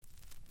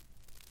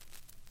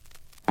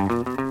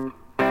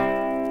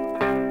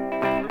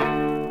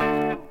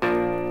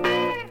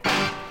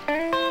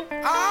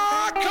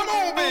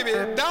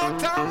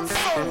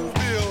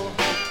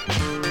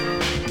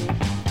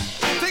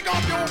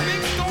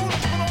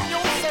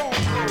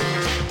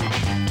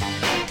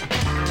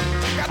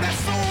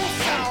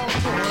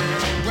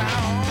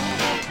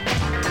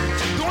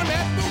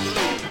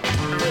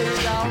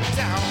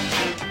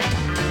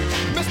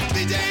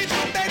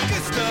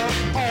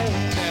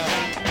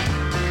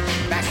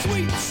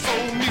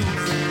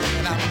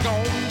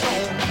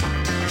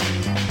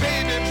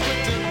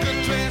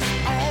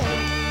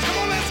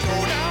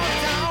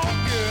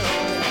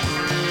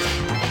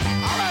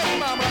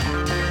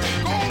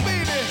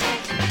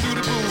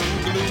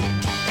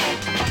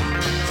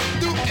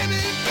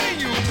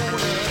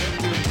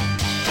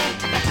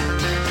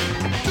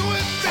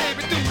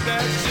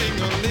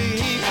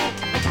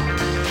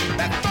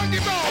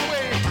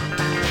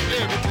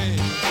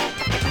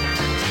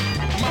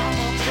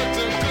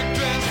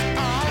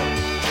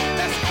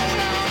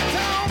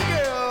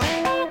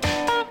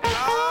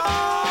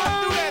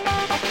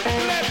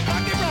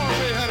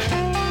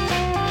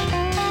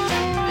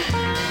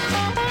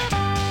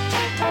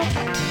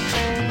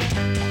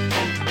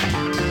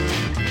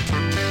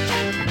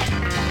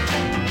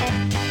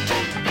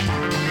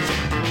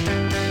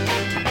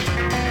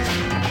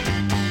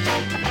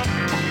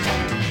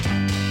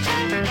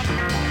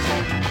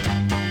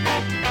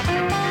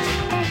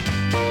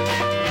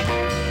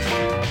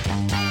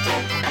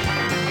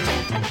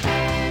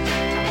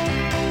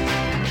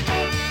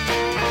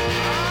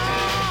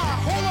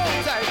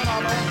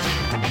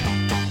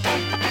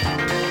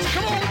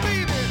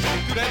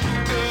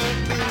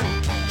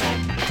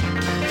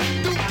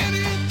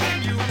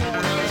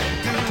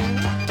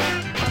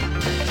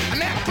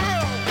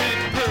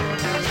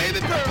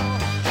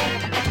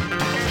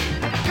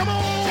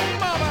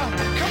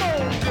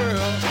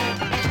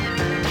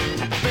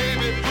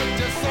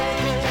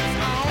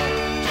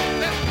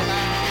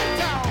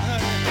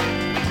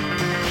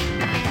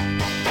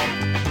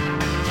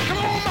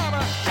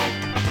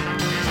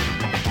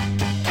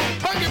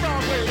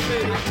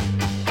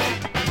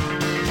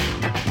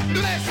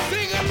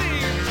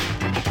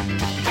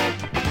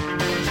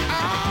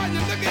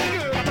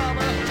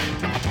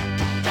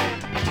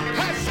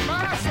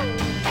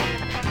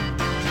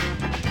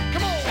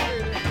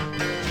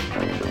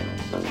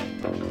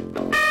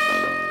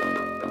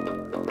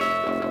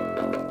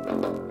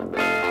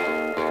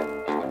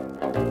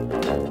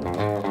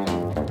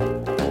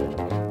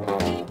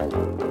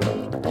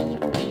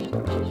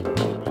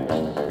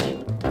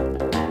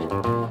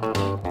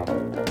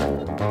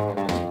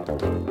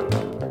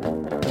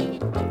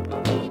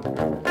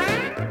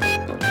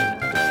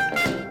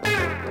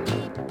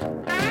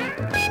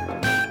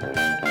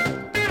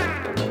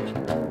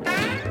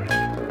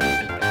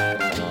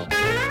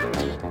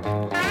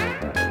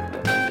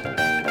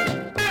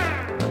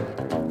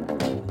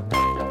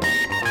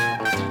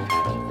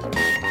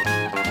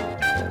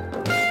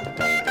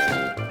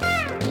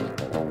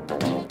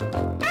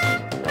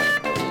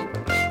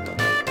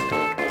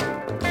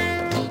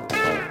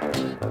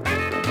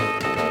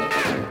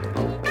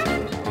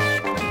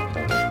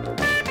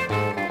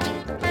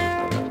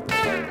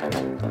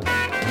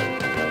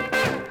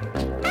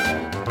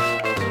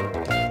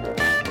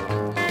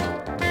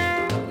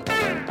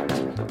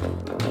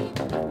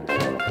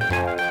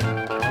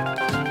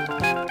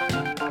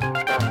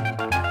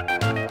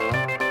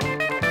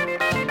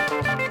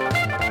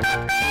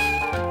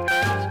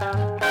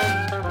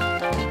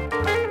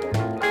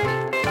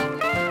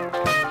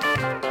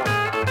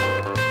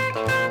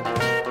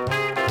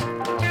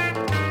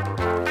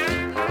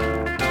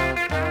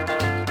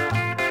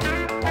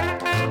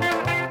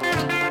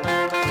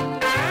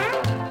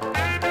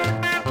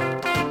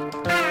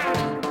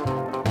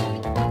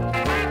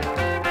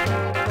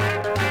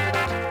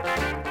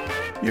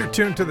You're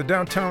tuned to the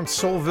Downtown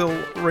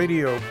Soulville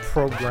radio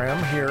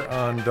program here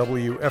on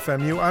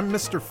WFMU. I'm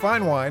Mr.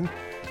 Finewine,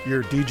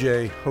 your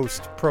DJ,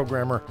 host,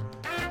 programmer.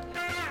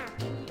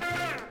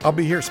 I'll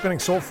be here spinning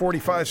Soul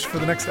 45s for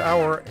the next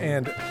hour,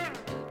 and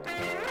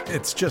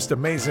it's just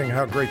amazing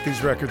how great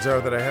these records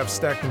are that I have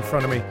stacked in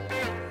front of me.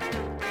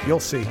 You'll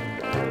see.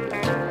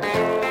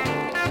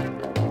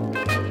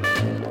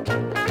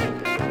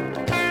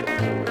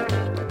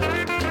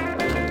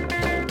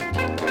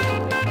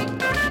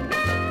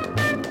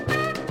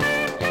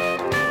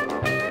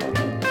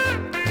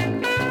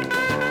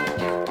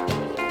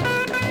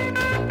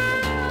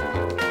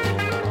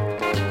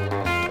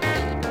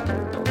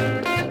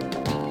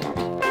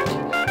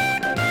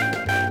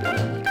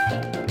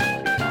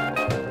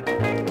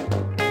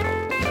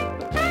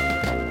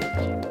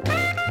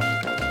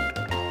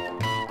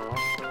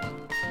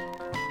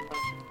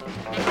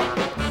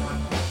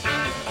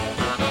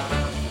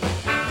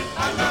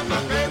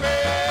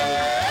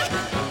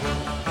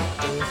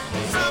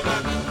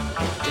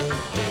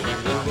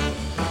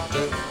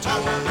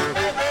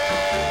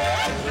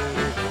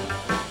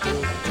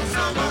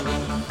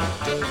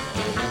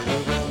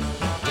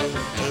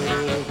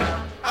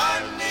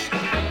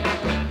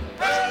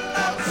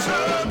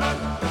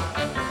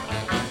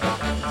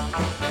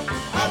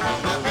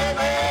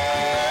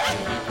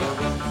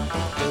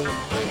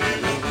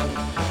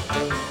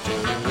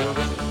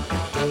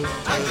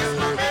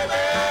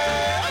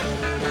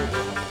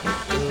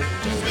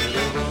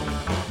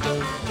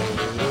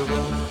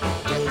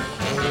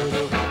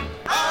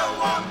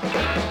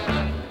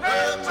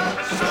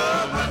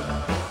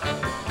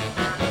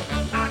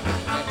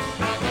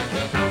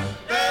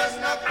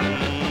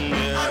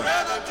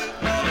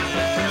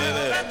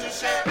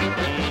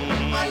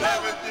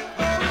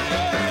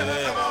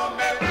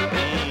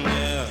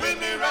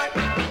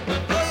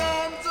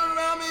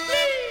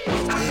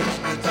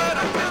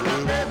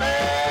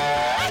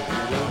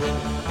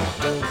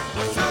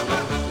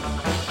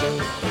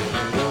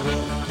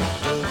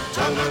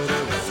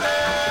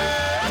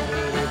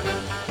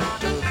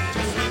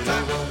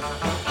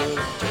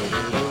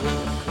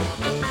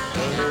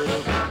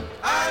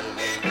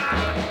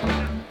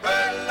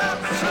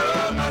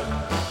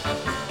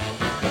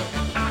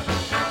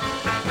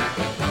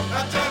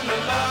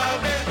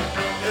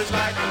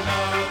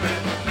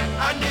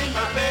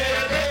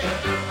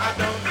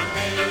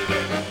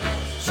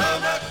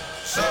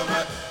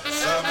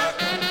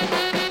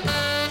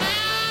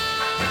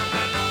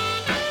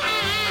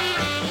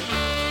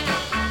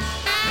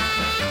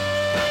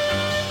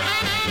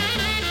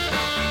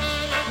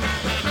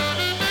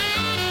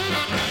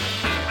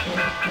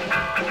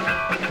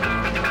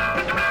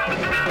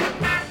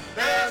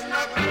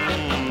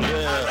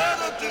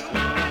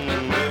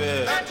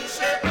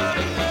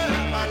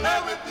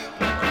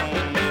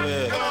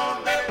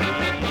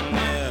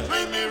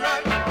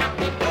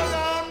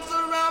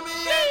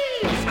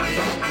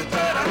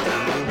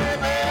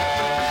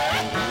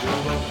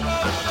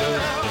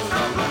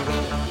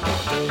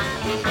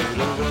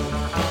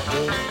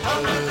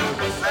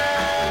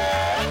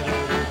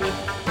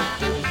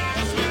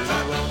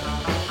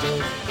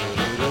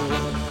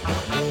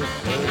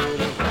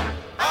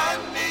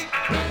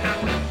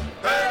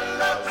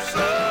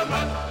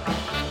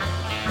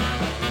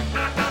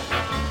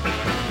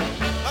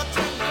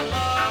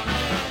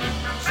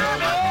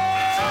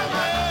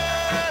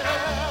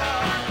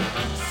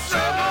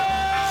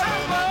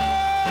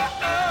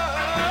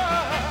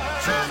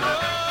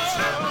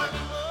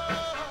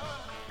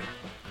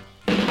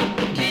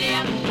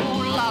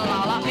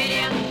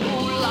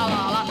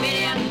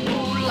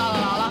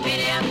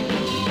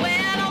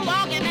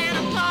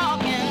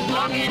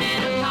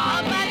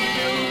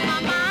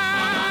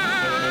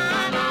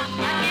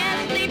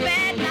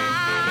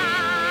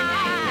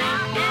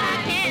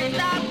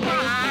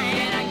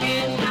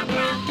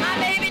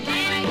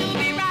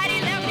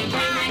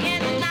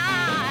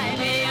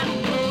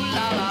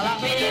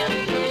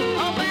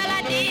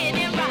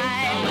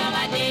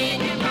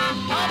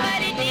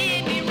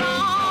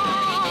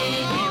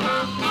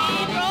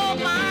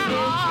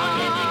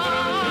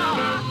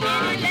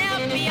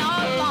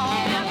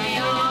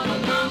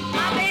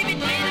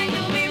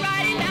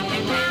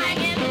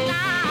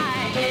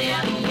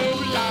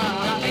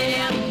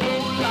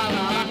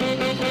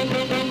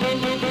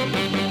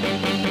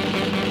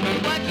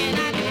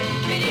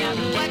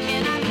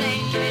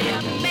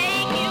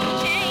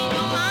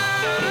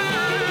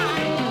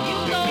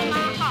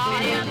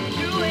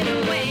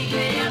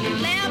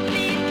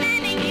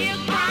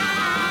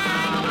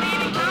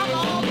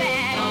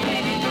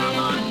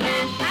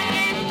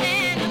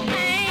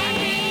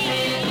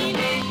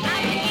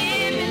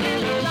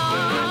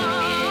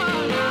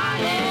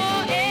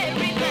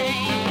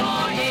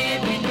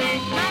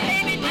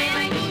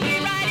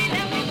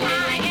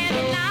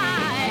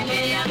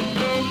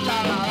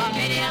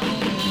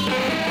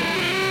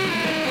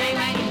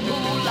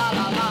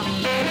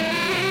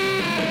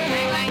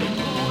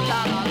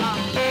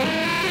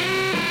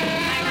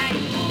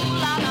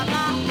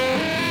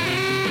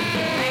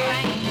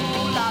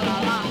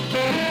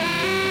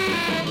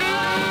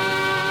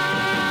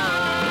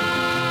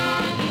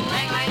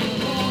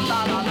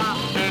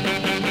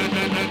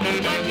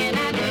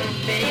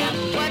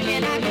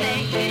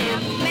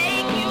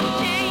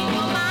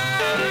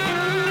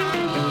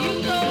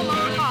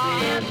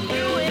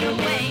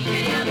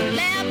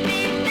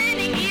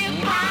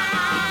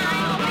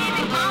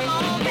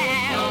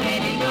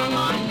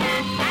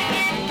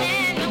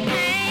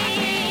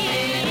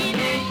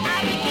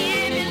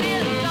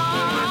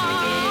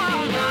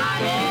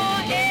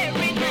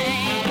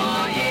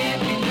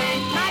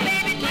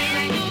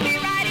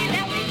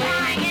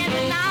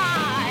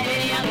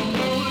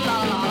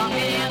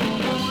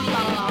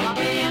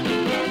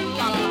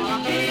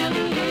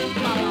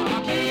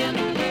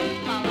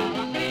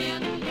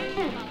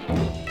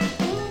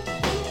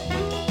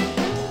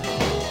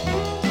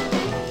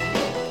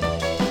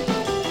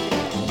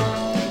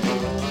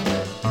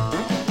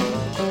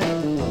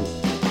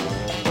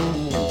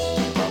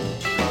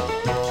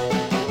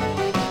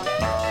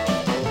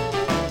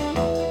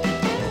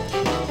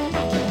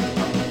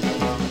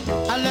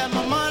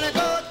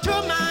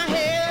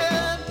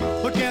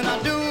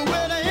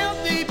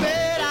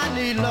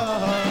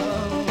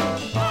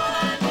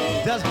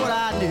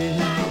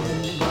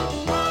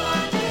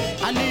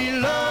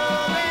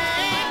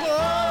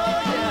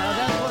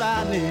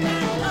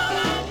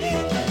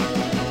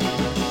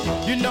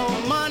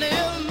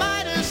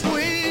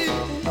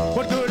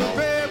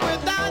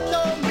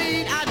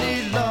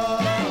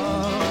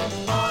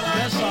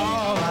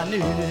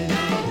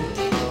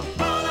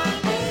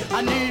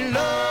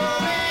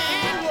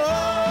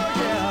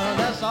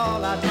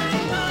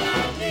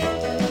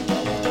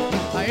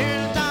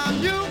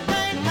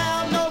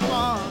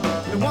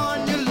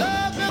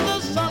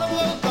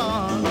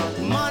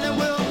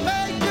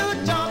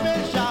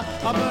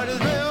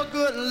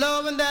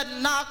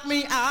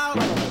 me out.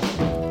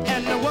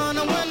 And the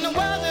winter when the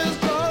weather's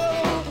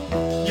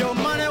cold, your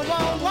money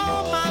won't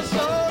warm my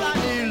soul. I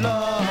need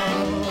love.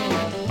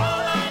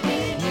 All I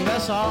need.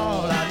 That's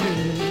all I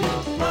need.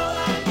 All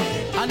I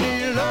need. I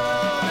need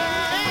love.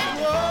 And,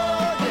 oh,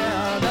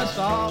 yeah, that's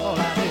all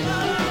I need.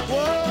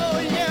 Oh,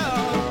 yeah.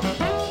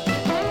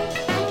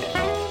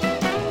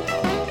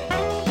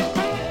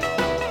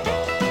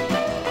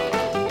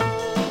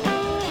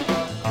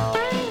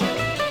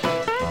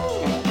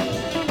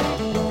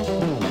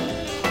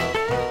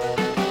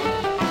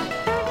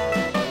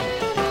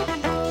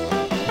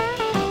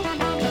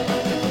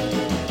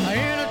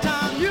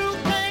 Anytime you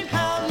can't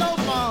have no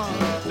fun,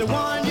 the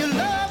one you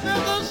love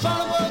is the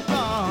son of a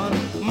gun.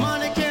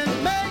 Money can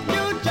make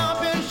you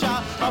jump and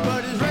shout,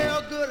 but it's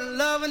real good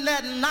loving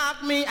that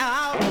knock me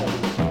out.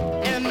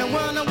 In the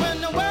winter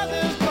when the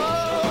weather's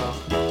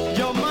cold,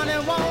 your money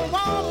won't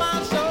warm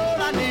my soul.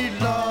 I need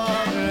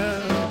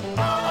loving,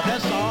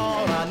 that's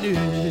all I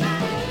need.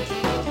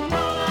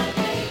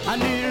 I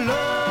need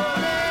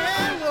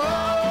loving, oh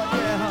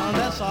yeah,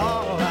 that's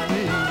all I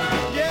need.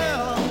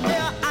 Yeah,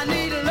 yeah, I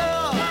need love.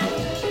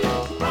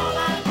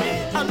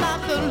 A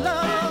lot of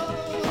love.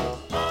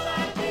 A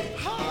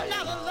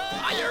lot of love.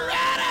 Are you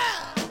ready?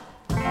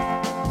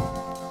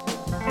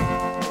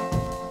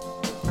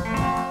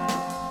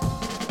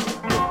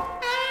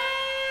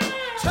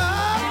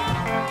 Tough.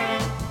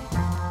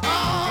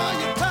 Oh,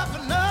 you're tough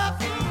enough.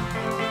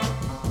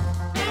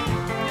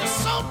 You're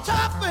so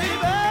tough,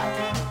 baby.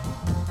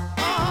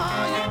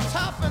 Oh, you're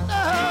tough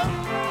enough.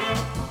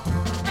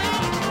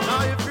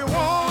 Now, if you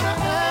wanna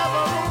have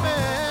a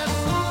romance,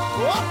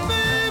 oh,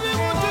 baby,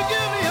 won't you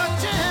give me a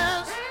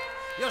chance?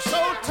 You're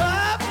so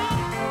tough.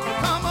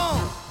 Come on.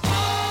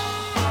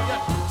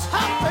 You're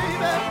tough,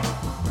 baby.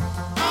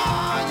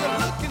 Oh, you're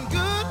looking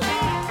good.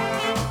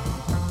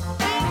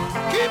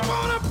 Keep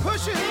on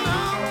pushing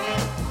now,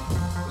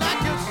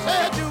 like you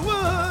said you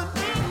would.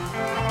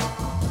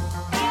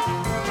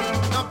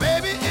 Now,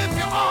 baby, if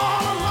you're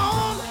all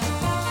alone,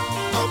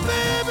 oh,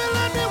 baby,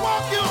 let me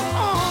walk you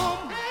home.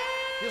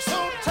 You're so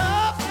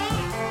tough.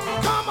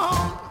 Come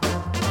on.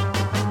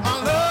 My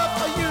love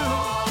for you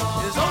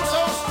is oh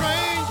so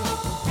strange,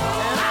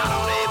 and I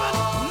don't even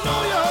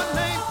know your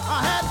name. I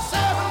had 7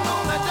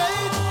 lonely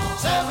days,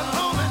 7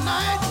 lonely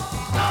nights.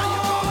 Now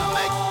you're gonna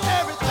make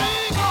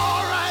everything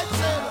all right,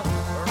 said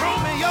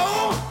Romeo.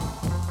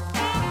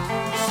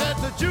 Said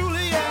to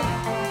Juliet,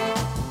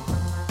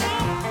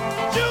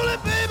 Julie,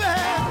 baby.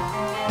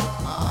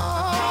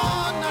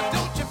 Oh, now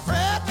don't you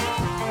fret.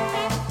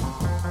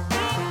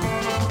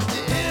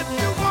 If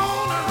you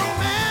want a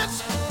romance,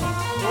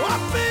 oh,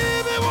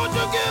 baby, won't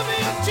you give me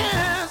a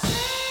chance?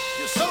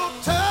 You're so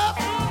tough.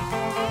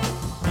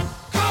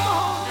 Come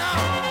on now.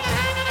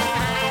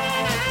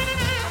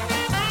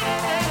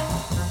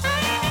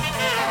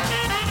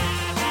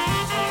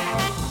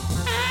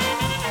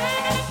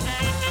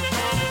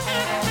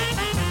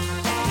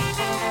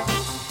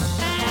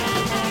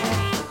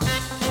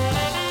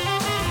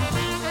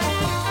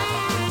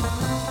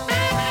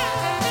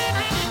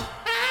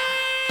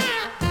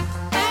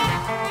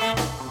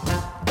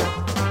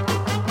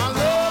 My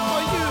love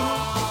for you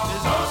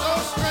is oh so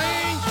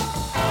strange,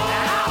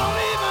 and I don't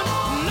even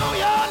know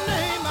your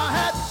name. I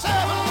had 7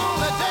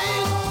 lonely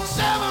days,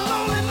 7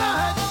 lonely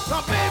nights.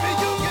 Now, baby,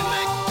 you can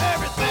make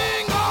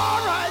everything all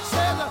right.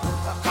 Said,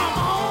 come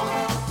on.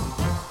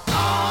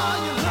 Oh,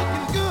 you're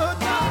looking good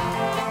now.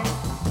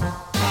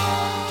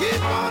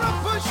 Keep on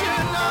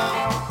pushing now,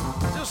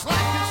 just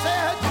like you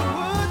said you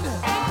would.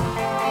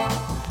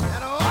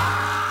 And oh,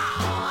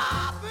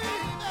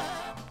 baby.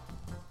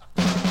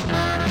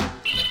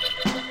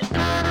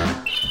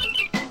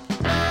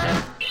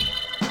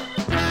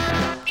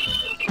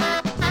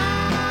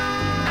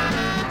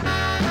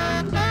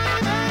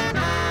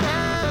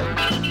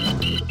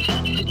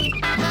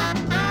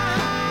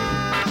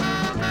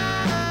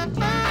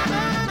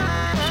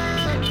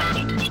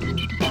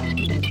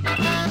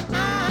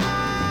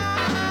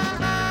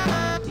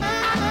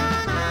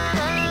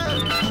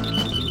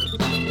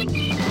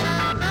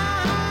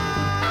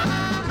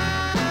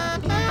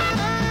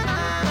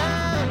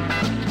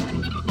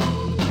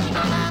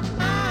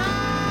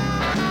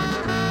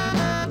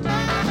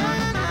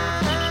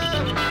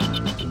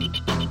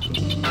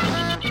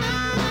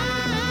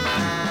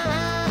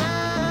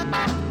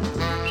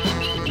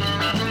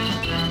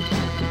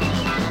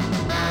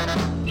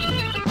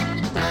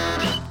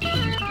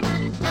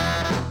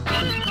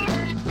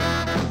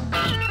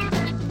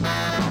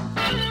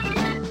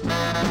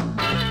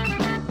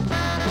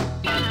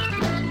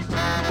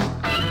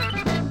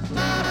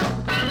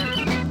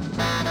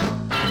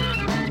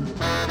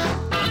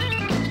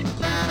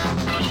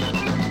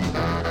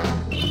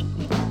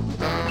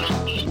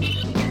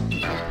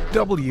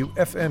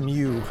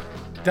 WFMU,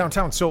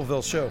 Downtown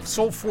Soulville Show.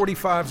 Soul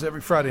 45s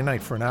every Friday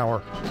night for an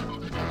hour.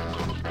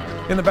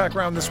 In the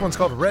background, this one's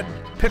called Red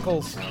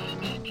Pickles.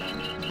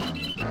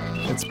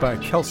 It's by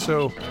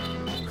Kelso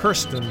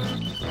Hurston.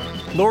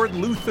 Lord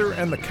Luther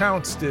and the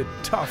Counts did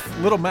Tough.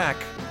 Little Mac,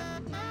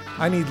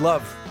 I Need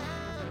Love.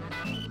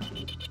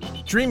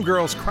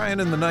 Dreamgirls, Crying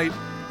in the Night,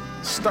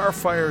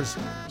 Starfires,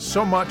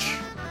 So Much,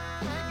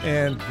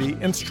 and the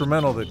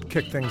instrumental that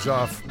kicked things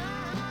off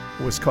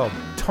was called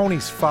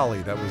Tony's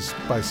Folly. That was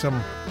by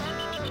some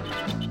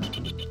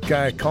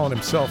guy calling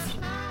himself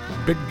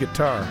Big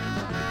Guitar.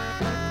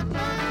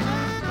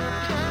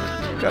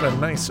 Got a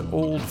nice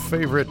old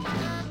favorite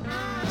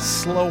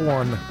slow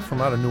one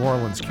from out of New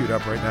Orleans queued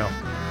up right now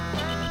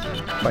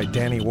by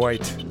Danny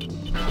White.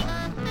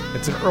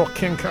 It's an Earl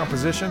King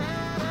composition.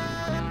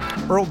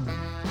 Earl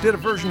did a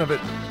version of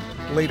it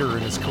later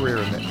in his career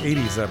in the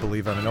 80s, I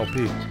believe, on an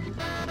LP.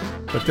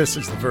 But this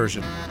is the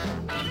version.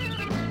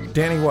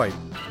 Danny White,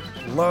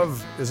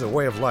 Love is a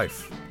Way of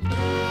Life.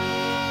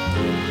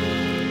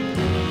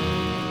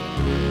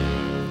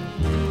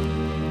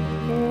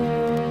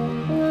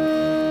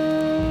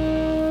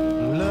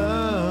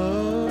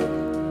 Love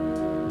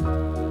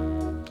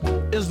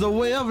is the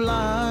way of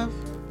life,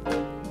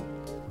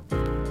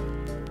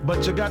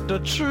 but you got to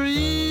treat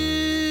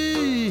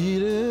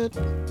it.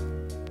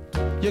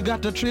 You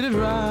got to treat it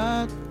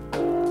right.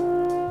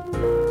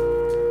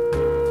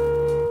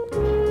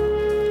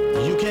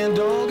 You can't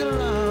dog it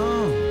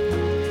around,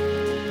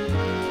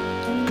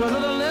 'cause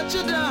it'll let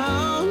you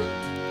down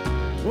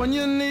when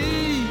you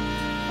need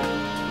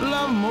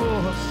love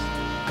most.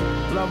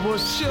 Love will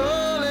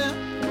surely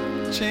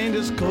change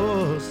its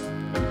course,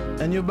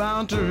 and you're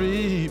bound to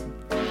reap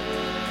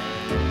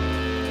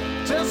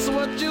just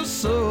what you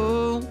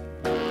sow.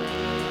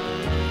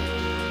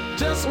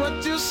 Just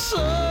what you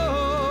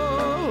sow.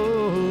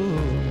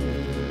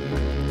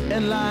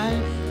 And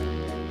life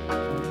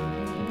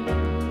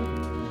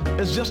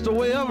is just a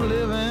way of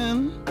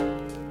living,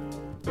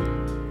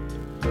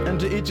 and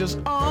to each his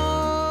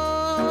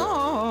own,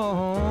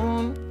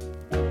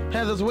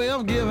 has his way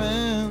of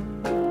giving.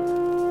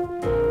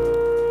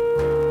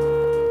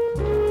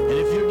 And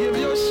if you give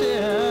your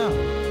share,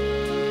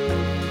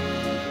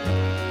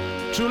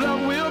 true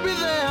love will be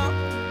there,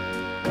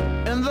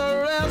 and the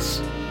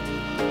rest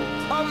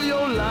of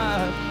your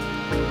life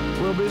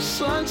will be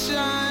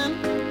sunshine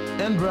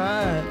and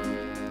bright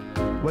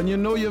when you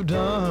know you've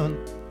done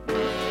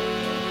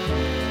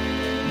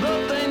the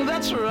thing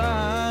that's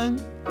right,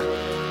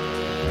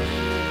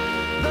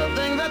 the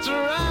thing that's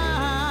right.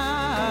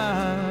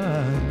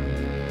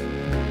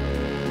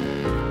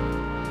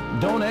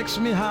 Don't ask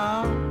me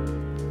how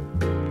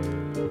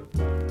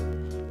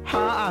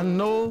I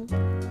know.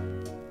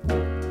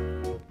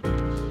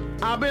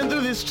 I've been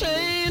through these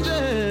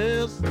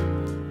changes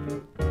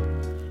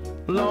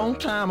long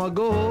time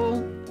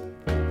ago.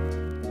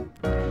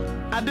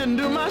 I didn't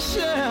do my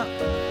share.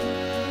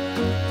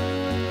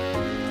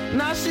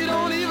 Now she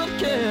don't even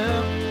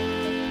care.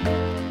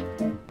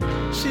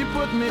 She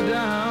put me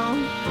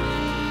down,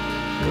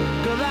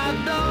 'cause I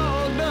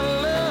dogged the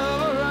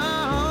love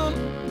around.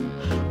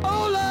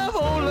 Oh love,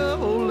 oh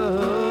love, oh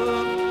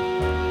love,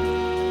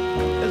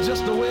 it's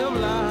just a way of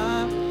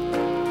life,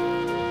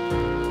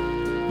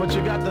 but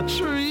you got to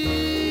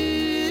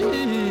treat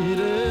it.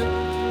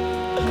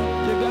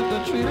 You got to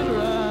treat it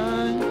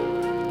right.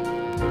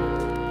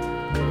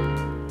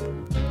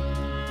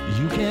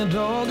 You can't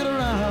dog it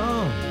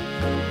around,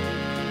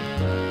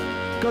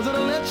 'cause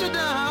it'll let you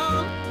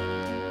down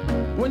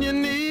when you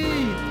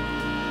need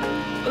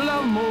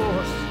love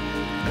most.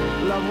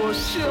 Love will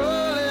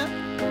surely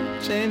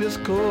change its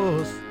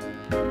course,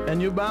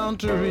 and you're bound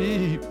to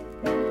reap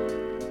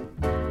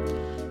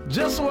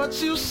just what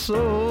you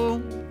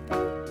sow.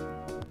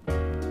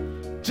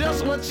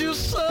 Just what you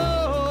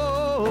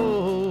sow.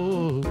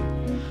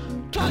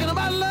 Talking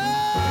about love.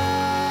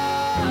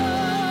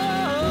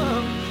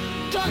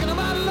 Talking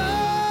about love.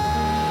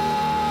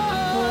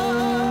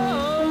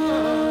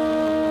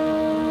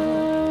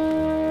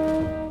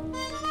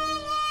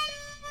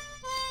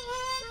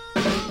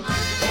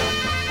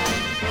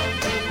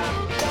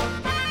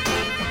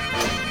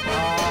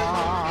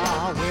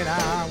 When I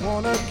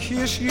wanna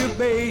kiss you,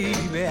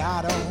 baby,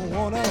 I don't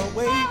wanna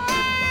wait.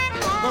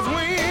 'Cause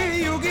when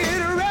you get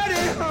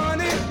ready,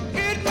 honey,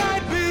 it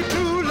might be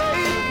too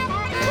late.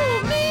 Who,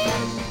 me?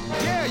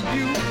 Yeah,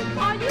 you.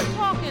 Are you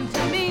talking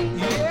to me?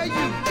 Yeah,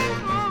 you.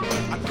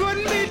 I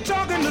couldn't be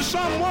talking to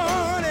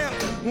someone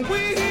else when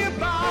we here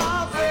by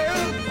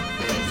ourselves.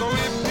 So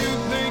if you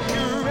think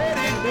you're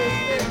ready,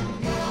 baby,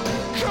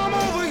 come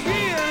over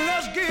here and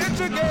let's get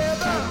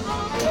together.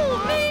 Who,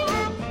 me?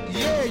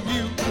 Yeah,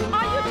 you.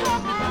 Are you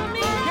talking to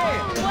me? Yeah.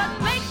 What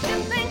makes you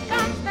think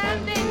I'm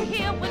standing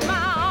here with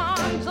my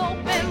arms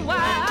open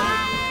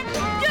wide?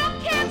 You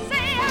can't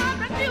say I'm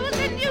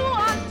refusing you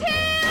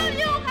until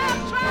you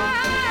have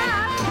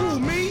tried. Who,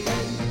 me?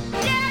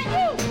 Yeah,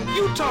 you.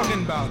 You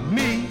talking about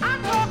me?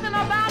 I'm talking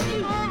about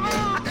you.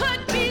 I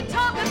could be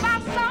talking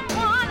about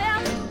someone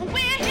else.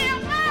 We're here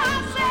by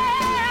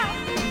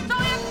ourselves. So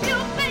if you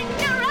think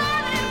you're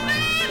ready,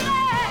 baby,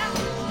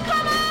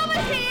 come over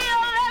here,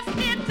 let's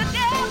get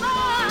together.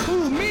 Who,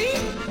 me?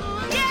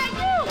 Yeah,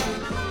 you.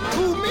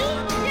 Who, me?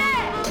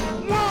 Yeah.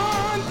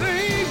 One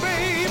thing,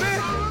 baby,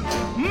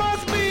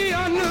 must be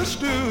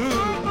understood.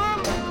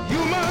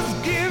 You must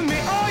give me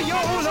all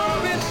your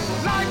loving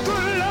like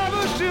good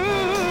lovers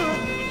should.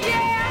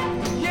 Yeah.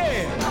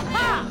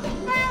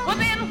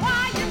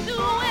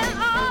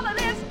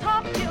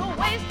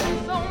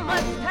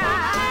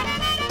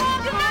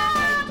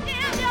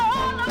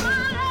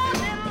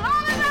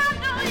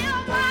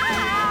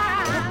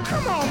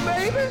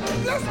 baby.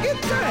 Let's get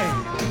tame.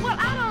 Well,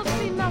 I don't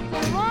see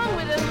nothing wrong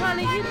with it,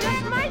 honey. You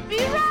just might be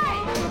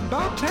right.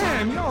 About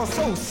time. Y'all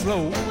so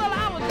slow. Well,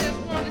 I was just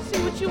wanting to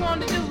see what you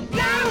want to do.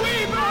 Now we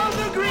both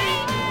agree.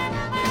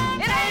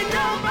 It ain't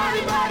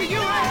nobody but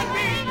you and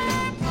me.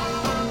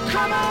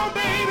 Come on,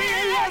 baby,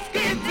 let's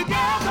get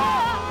together.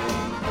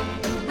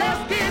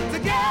 Let's get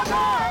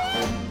together.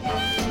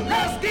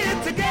 Let's get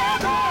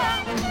together.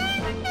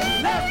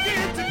 Let's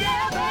get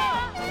together.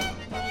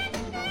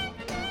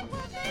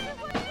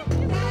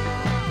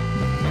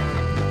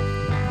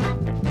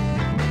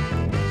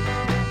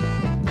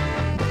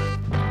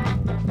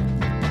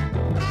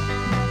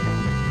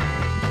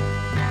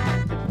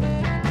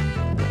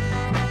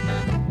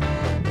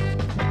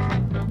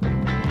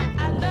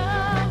 I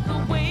love the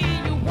way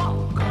you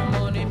walk. Come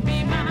on and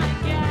be my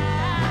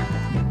guy.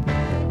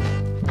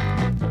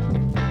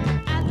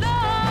 I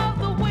love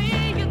the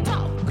way you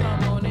talk.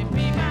 Come on and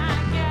be my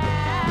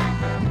guy.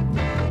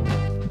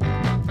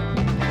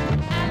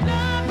 I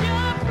love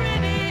your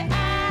pretty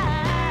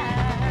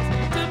eyes.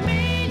 To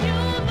me, you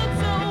look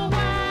so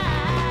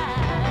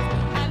wise.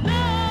 I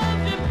love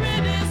your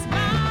pretty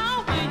smile.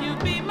 Will you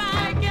be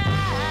my guy?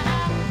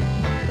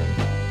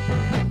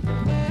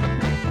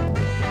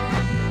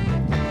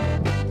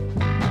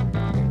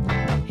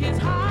 His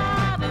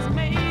heart is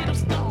made of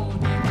stone.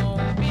 He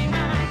won't be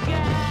my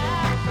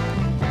guy.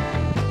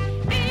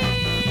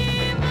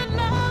 Even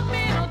love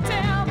me, don't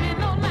tell me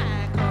no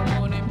lie. Come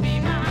on and be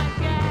my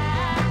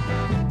guy.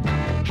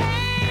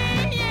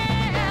 Hey,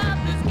 yeah,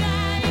 this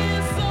guy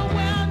is so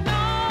well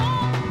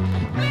known.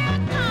 We'll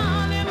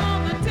call him on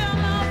the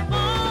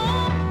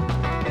telephone.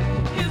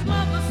 His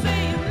mother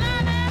says he's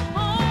not at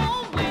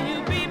home. Will you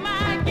be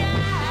my guy?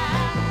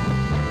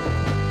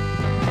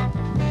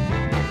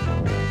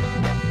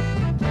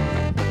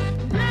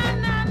 Nah,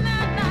 nah,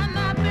 nah, nah,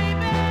 nah,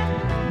 baby.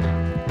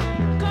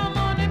 Come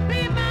on and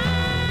be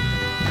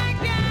my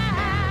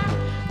guy.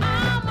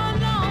 I'm a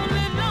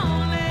lonely,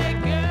 lonely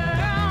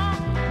girl.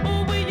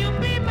 Oh, will you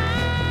be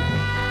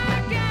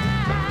my guy?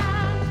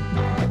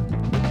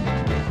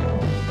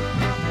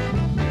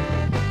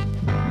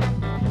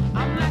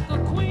 I'm like a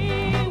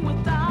queen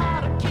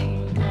without a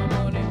king. Come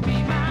on and be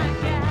my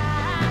guy.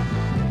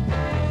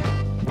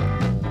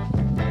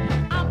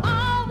 I'm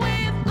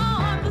always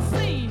on the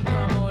scene.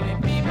 Come on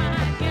and be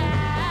my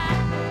guy.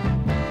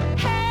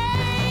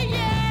 Hey,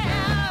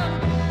 yeah.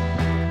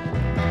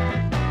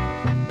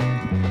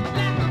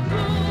 Like a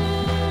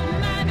cool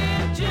night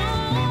in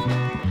June.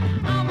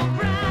 I'm a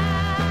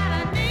bride.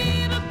 I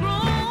need a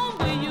groom.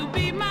 Will you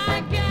be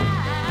my guy?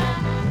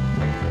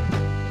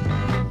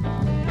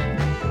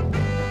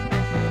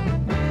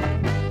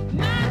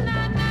 Nah,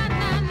 nah, nah,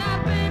 nah, nah,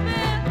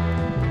 baby.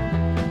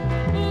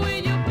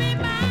 Will you be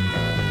my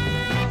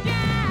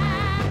guy?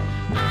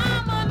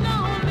 I'm a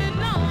lonely,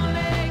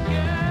 lonely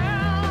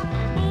girl.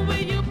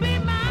 Will you be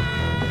my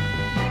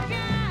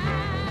guy?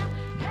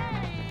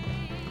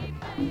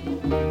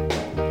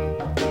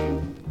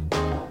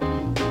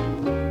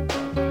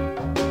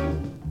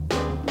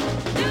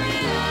 Do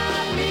you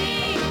love me?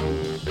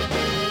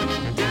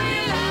 Do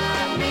you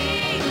love me?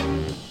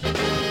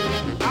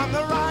 I'm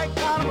the right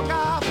kind of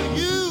guy for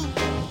you.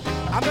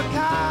 I'm the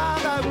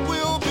kind that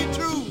will be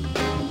true.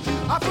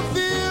 I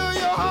fulfill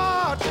your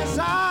heart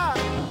desire.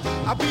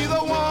 I'll be the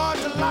one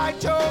to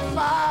light your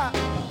fire.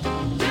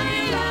 Do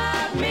you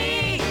love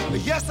me?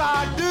 Yes,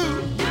 I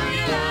do. Do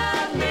you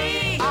love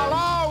me? I'll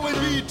always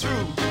be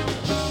true.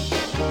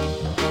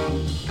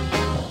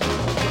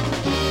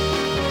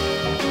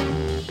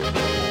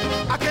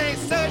 I can't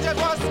say just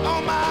what's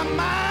on my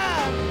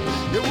mind.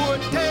 It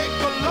would take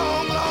a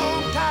long,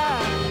 long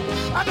time.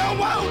 I don't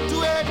want to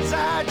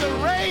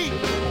exaggerate.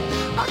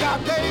 I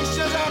got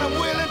patience and I'm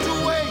willing to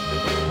wait.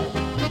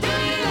 Do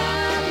you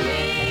love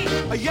me?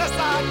 Yes, I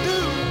do.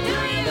 Do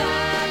you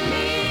love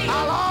me?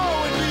 I'll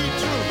always be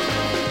true.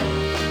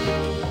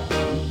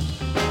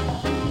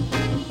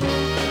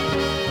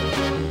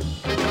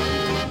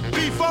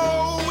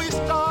 Before we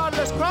start,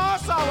 let's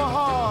cross our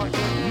heart.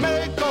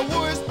 Make a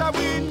wish that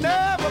we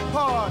never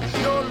part.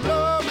 Your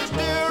love is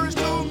dearest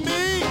to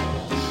me.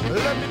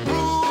 Let me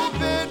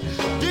prove it,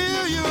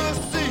 dear, you'll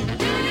see.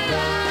 Do you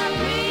love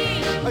me?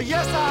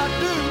 Yes, I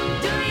do.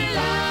 Do you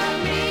love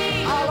me?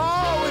 I'll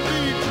always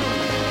be true.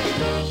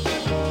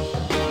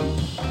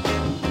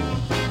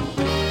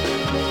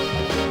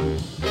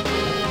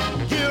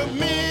 Give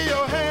me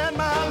your hand,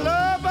 my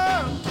lover.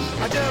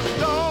 I just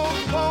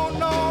don't want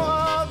no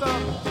other.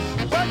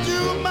 But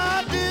you,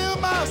 my dear,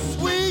 my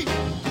sweet,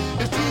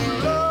 it's true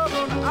love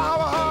when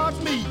our hearts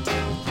meet.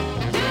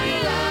 Do you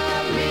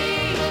love me?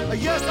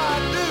 Yes, I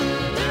do.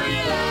 Do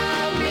you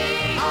love me?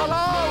 I'll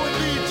always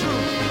be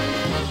true.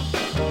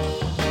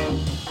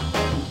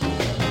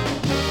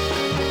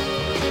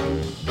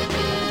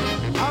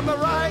 I'm the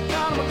right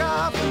kind of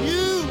guy for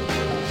you.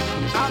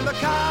 I'm the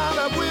kind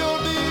that will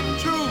be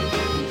true.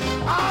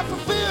 I'll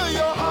fulfill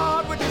your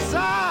heart with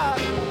desire.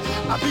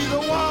 I'll be the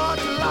one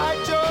to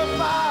light your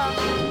fire.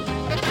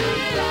 Do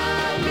you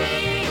love me?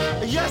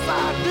 Yes, I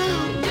do.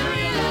 Do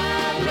you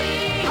love me?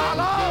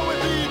 I'll always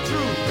be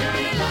true. Do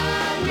you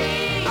love me?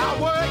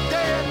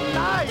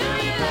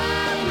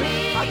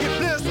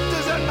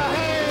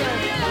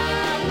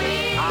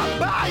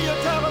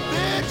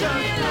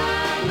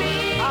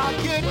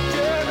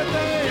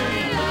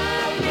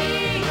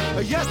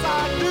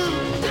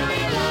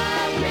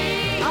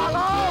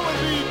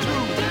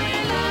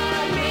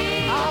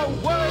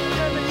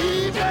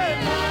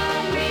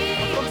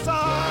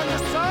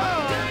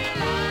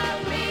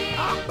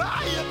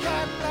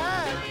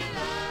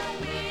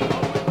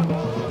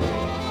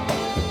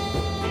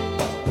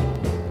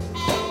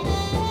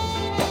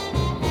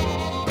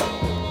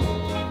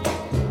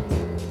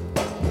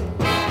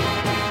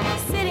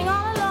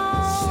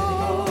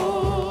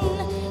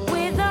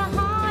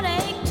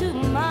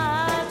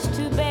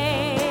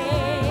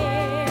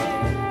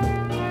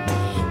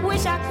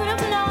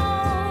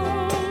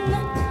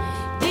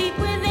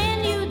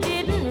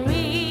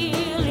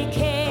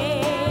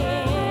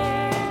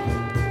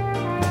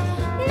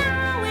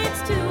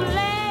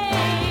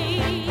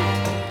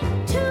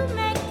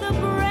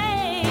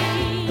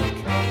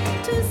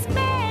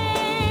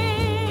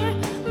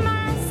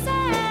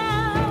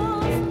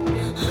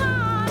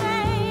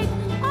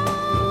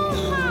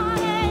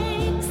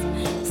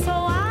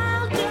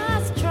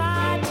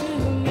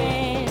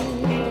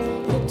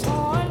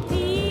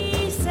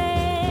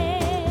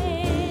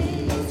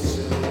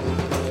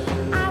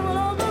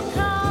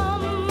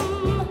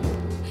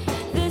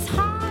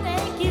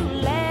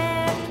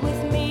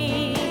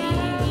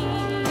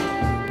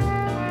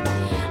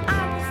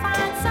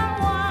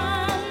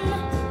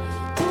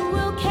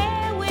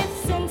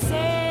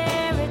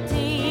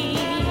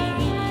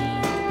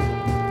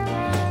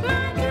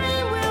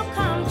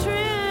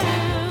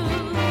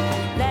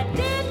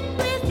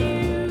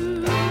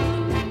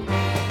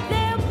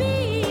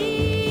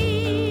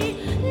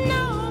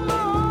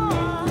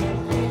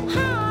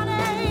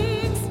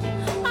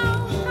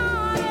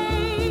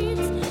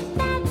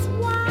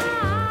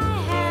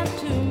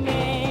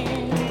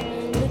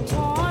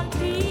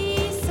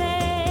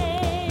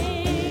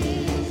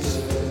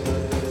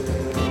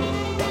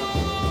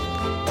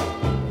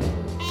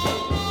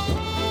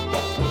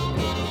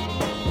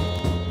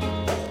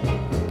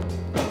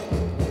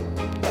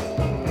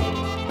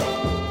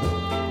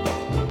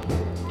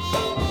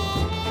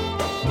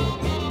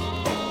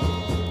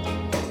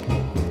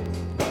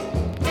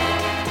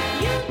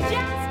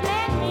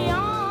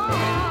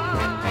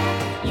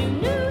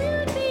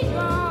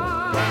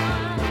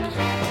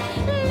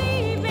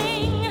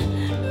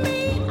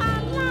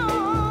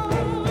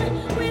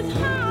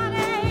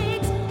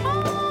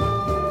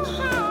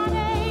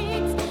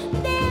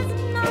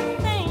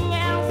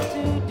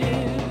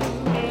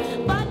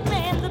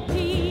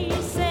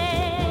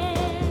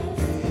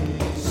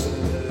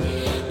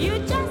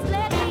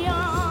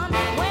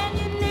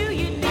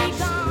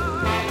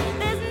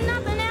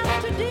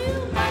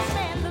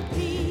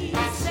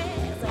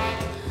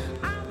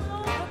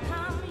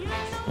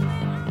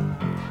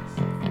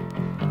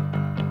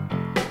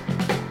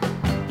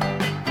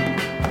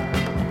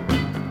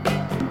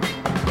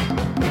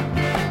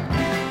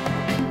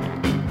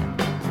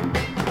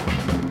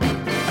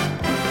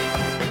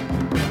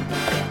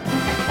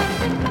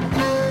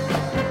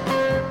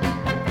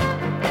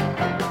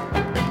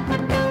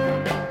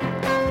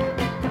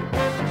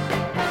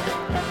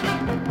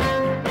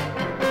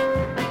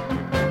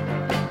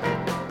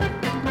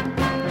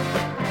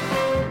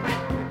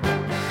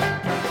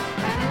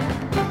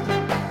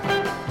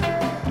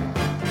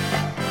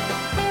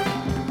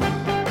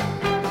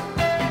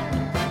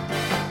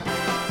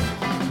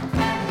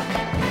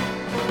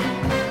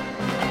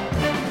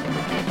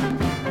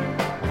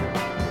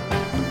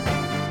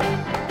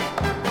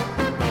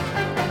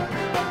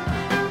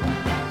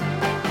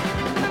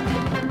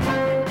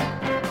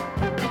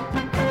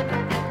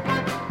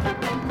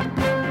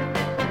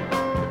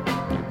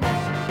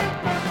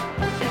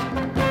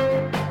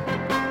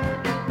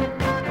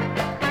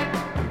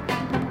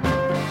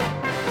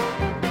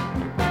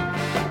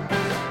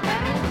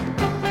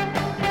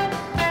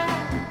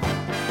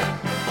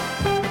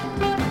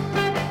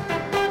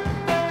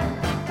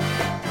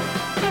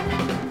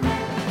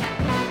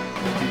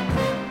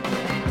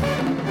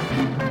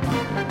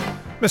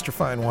 Mr.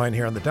 Fine Wine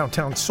here on the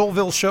Downtown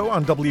Soulville Show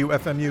on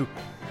WFMU.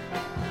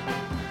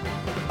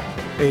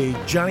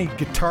 A Johnny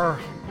Guitar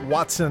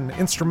Watson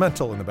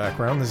instrumental in the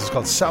background. This is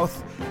called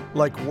South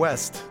Like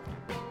West.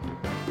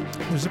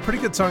 There's a pretty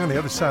good song on the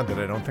other side that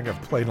I don't think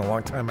I've played in a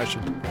long time. I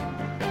should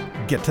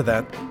get to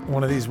that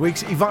one of these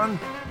weeks. Yvonne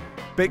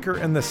Baker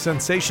and the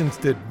Sensations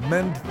did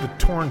Mend the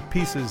Torn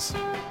Pieces.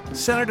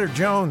 Senator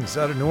Jones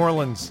out of New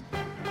Orleans,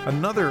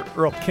 another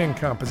Earl King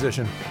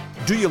composition.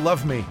 Do You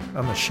Love Me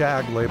on the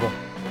Shag label.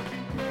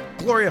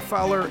 Gloria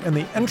Fowler and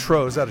the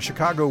Entros out of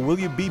Chicago, Will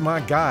You Be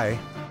My Guy?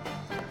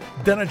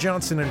 Dana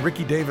Johnson and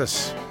Ricky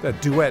Davis,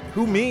 that duet,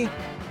 Who Me?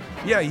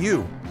 Yeah,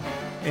 You.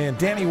 And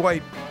Danny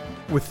White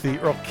with the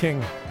Earl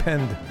King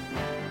penned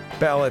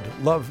ballad,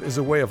 Love is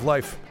a Way of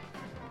Life.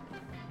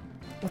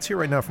 Let's hear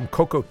right now from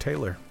Coco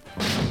Taylor.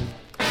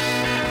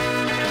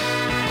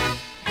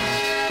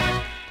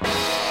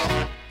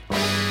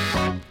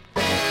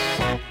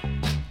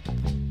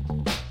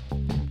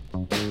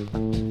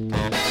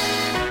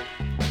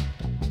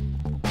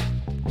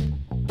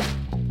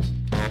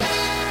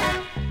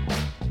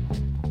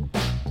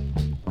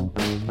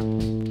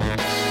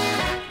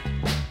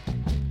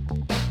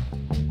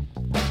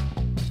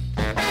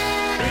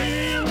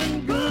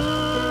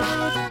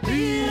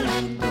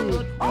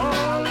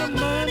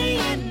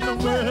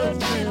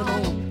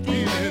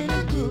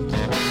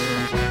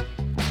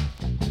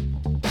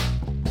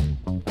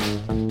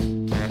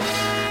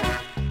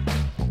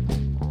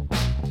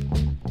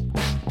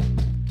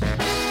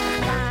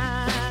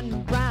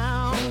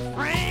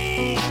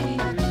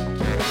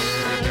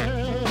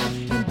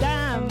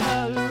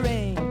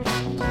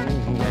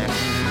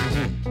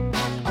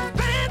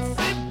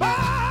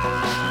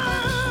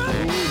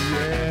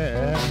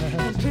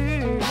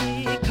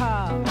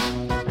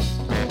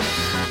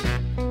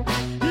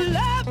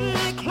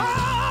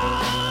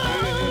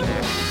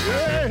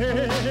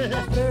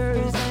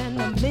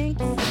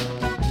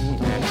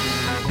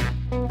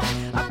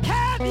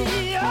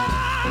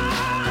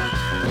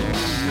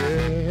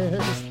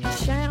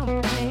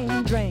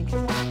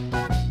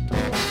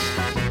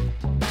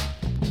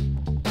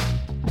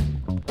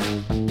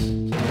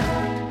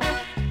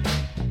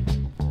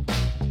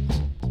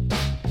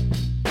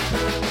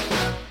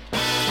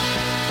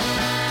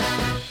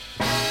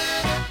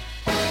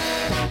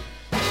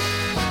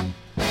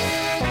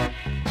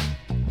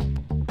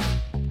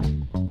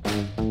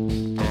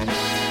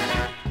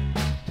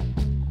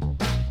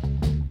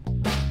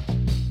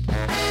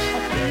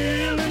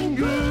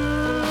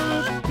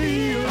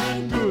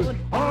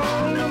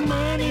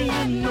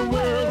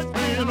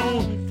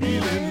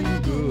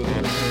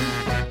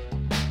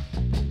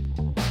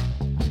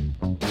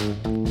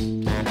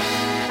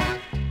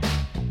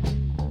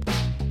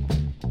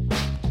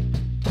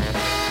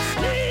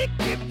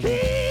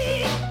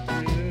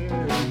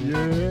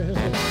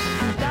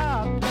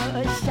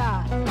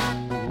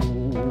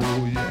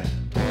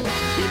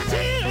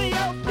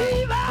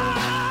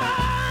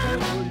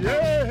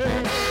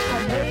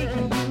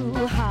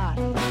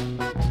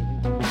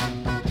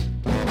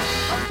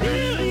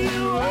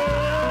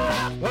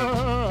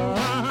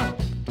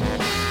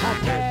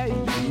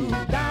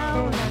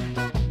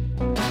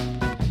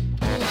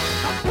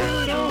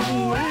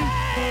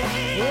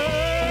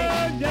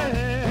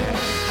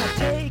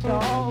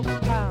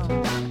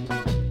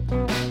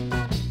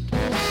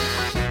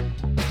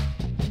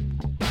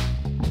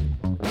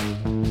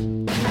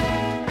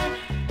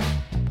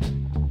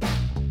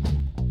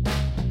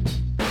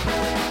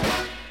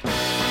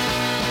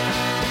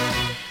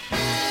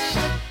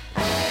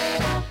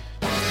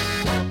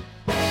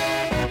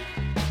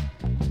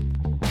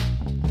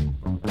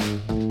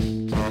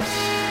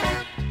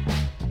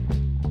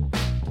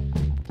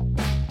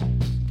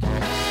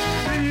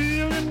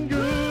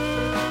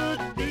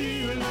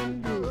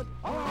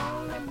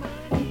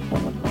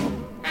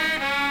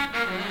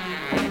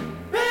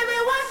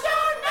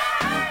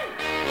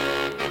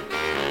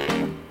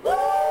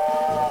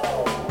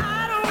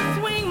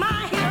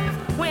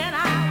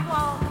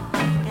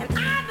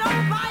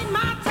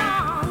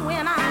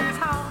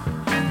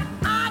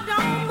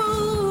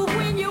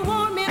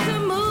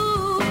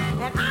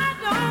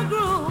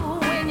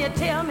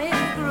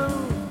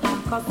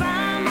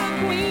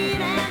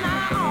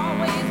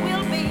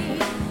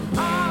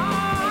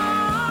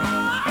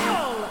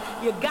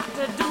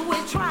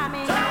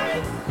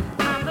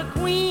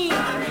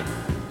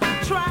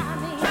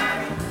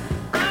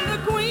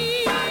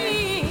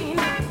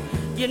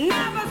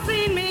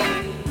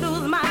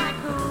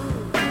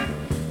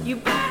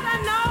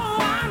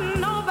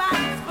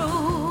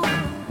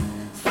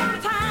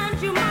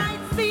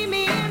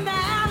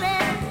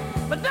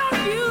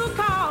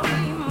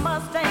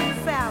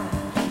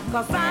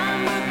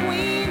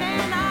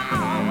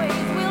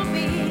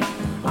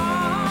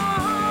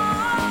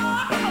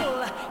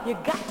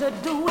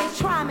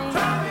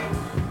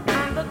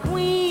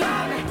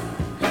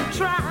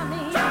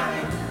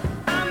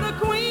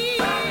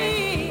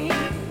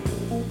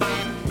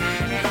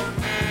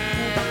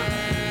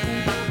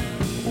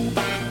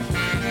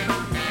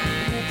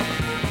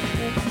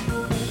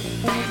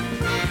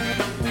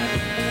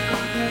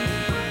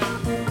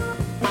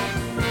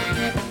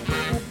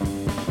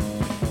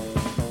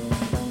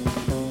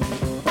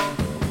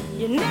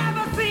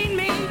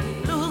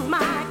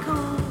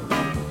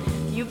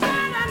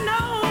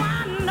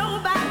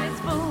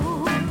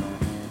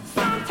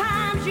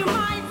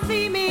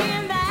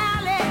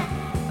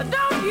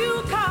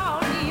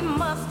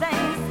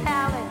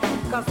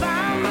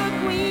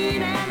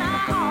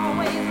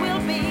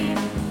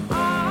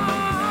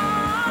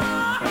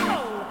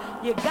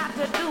 you got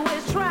to do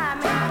is try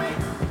me.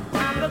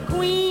 I'm the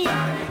queen.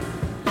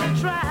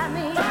 Try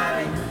me.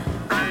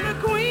 I'm the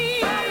queen.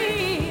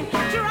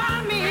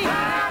 Try me.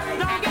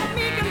 Don't get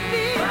me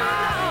confused.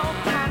 No,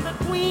 I'm the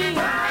queen.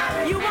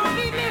 You won't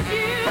be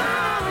misused.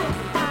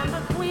 I'm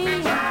the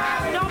queen.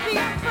 Don't be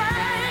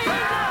afraid.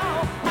 No,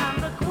 I'm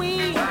the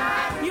queen.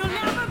 You'll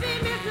never be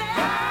misled.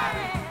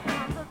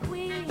 I'm the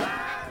queen.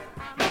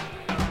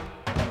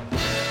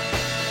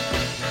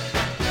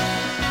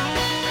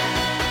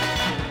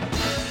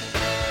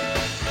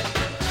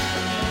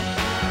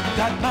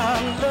 Got my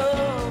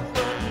love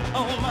button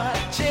on my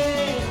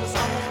chest,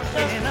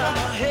 and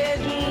I'm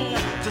heading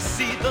to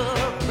see the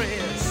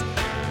press.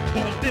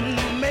 Want them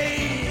to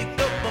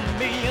make up a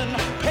million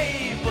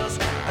papers,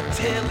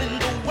 telling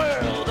the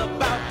world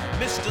about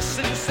Mr.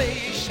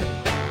 Sensation.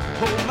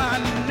 Oh, my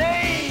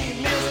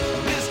name is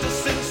Mr.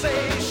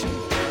 Sensation.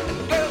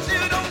 And girls, you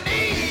don't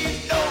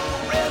need no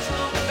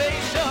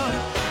reservation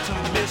to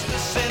Mr.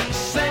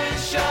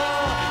 Sensation.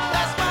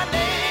 That's my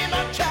name,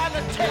 I'm trying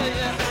to tell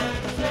you.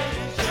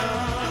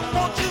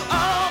 Want you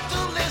all to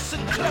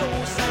listen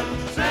close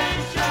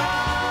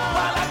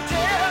while I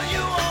tell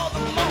you all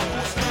the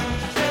most.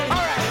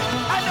 All right,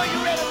 I know you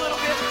read a little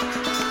bit.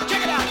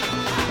 Check it out.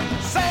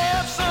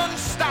 Samson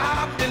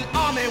stopped an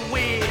army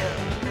with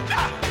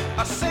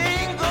a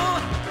single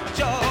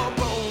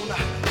jawbone,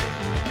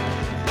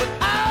 but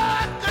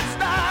I could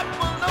stop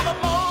with no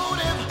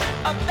motive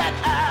of that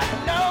I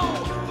know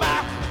my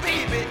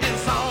baby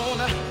is on.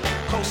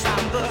 'Cause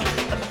I'm the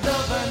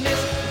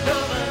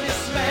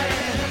lovingest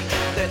man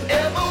that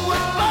ever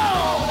was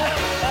born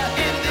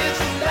in this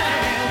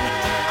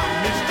land. I'm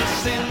Mr.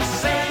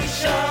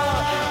 Sensation.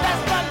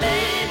 That's my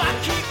name, I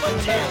keep on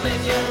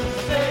telling you.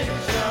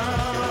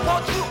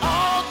 Want you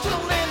all to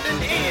lend an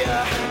ear.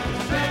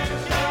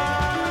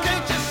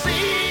 Can't you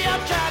see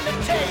I'm trying to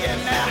tell you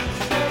now?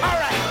 All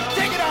right,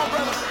 take it on,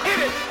 brother. Hit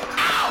it.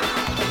 Ow!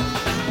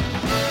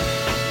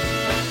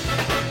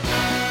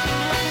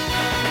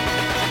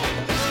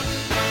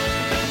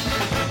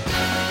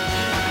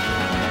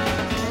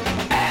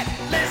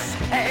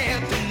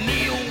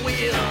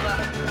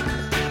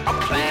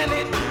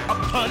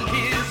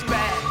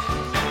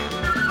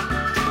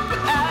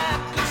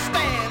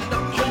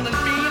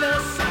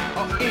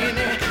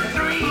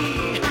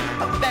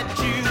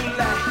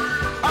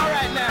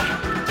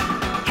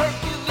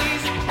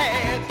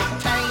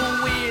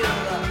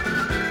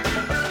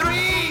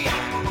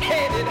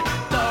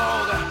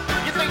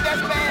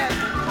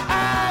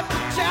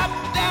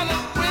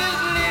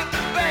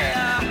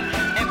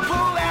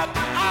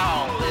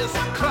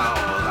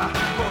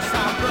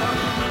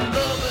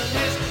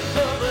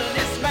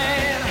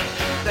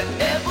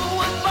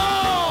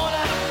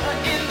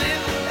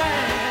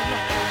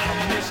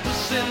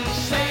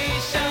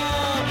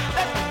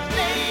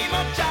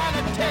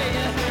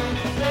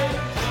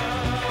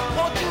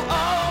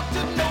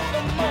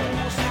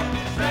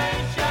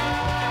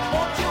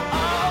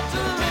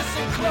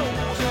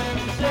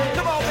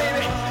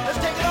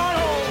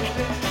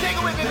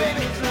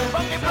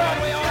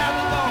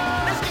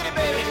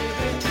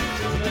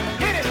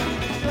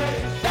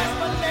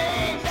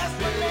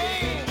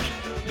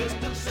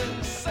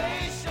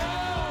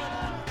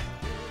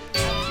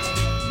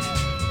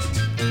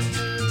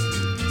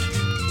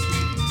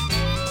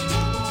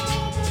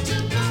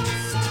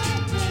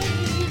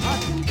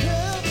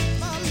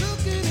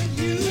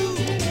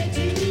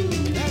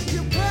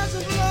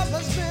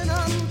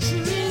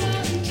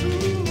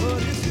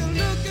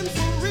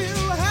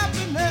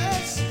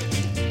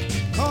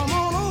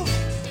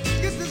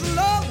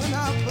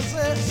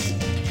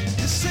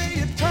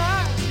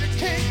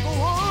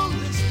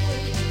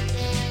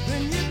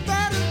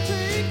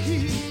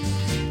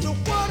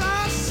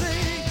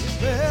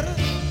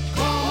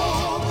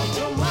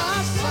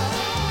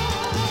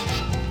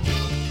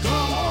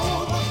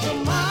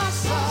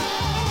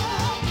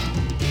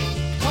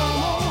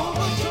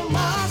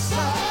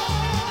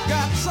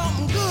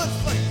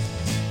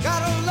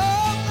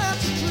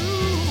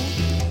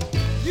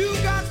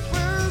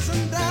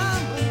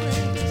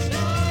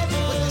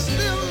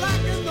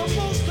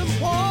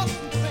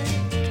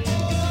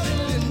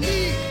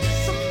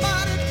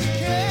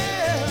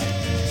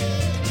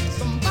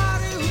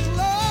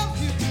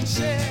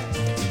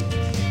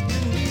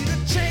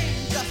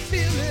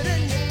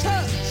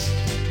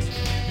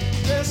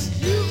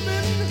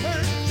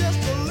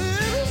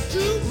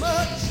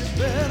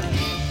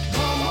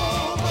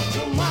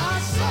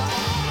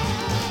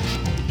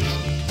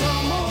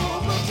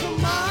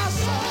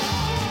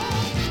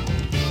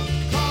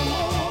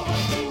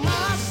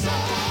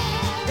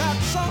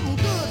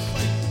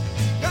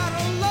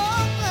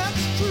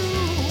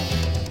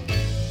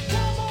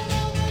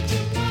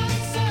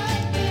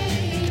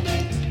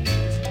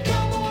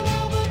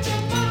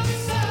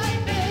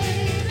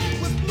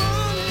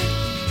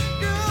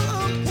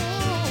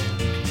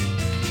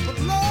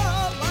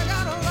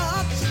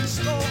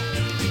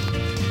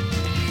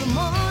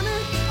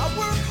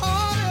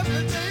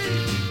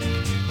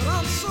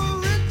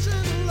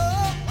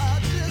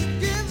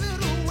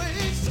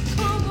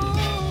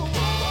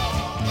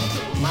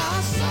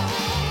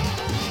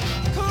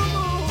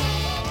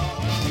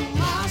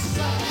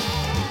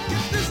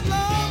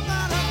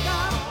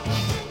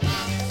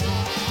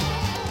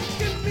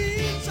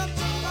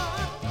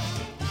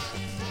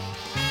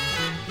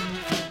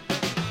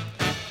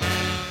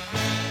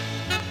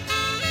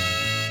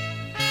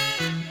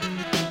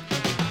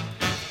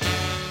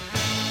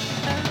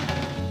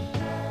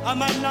 I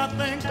might not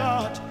thank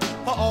God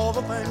for all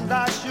the things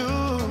I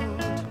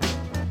should.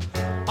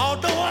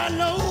 Although I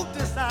know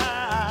this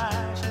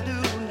I should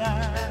do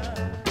now.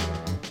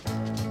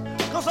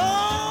 'Cause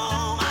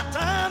all my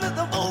time is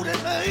devoted,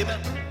 baby,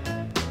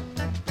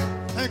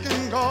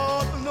 thanking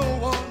God for no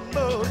one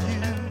but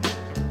you.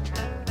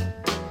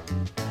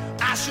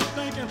 I should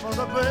thank him for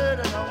the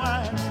bread and the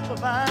wine he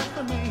provides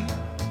for me.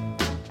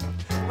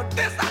 But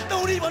this I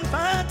don't even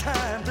find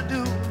time to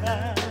do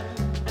now.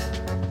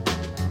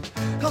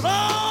 'Cause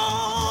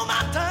all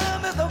my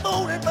time is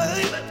devoted,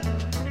 baby,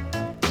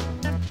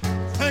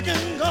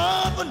 thanking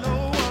God for no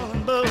one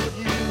but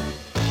you.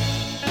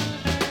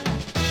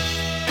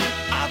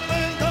 I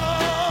thank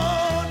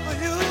God for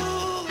you.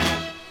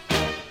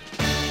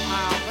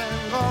 I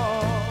thank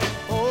God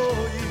for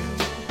you.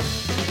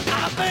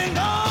 I thank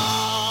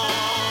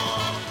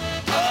God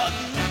for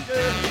you.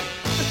 Yeah.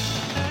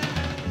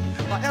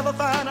 If I ever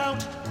find out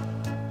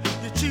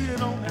you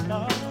cheated on me,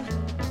 darling,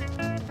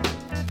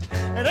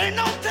 it ain't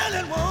no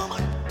telling,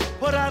 woman,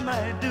 what I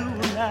might do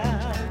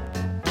now.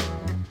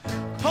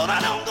 'Cause I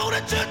don't go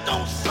to church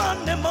on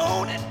Sunday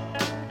morning.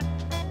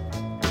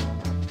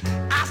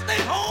 I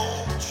stay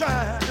home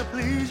trying to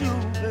please you,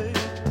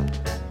 baby.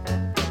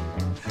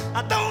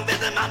 I don't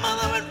visit my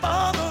mother and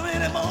father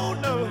anymore,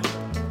 no.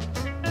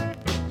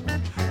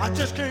 I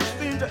just can't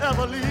seem to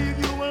ever leave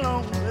you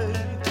alone,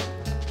 baby.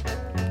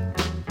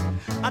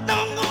 I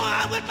don't go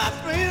out with my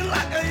friends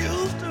like I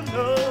used to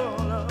know,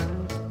 no.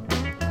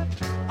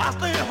 I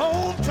stay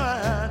home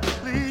trying to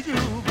please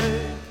you,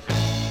 baby.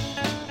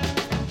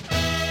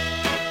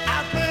 I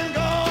thank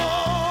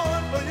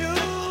God for you.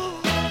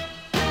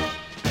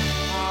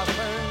 I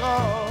thank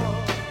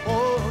God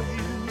for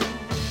you.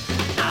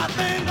 I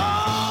thank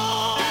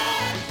God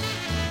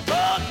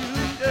for you,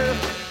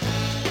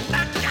 yeah.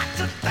 I got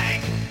to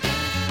thank,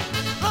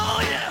 oh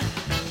yeah.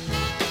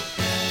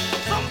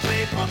 Some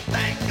people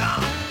thank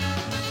God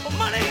for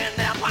money in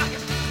their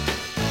pockets.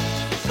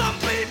 Some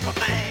people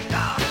thank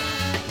God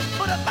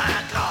for the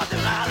fine car they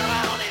ride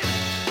around in.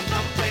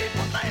 Some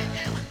people thank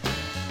him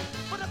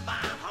for the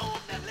fine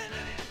home they're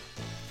living in.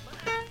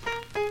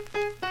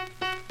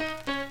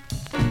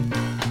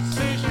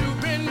 Since you've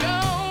been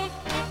gone,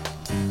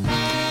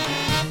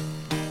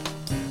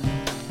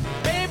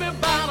 baby,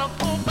 about a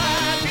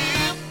 4-5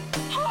 years,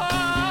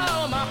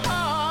 oh, my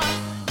heart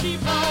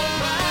keeps on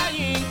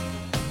crying.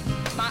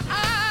 My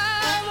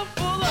eyes are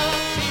full of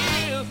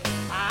tears.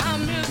 I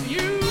miss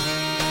you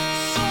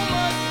so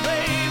much,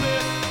 baby.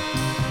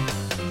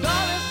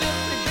 Darling,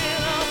 since we've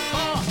been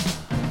apart,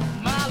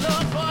 my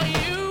love for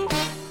you,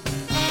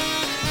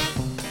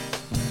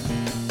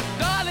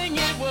 darling,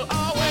 it will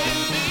always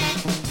be.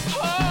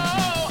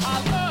 Oh,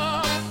 our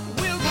love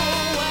will go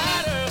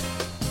wider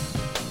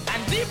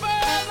and deeper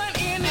than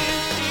any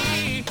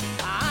sea.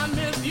 I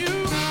miss you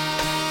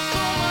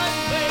so much,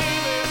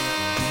 baby.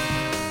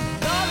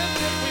 Darling,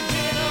 since we've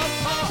been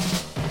apart,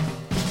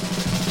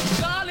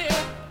 darling,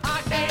 I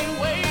can't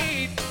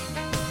wait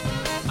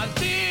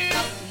until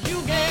you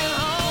get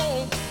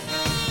home.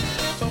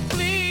 So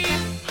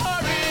please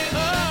hurry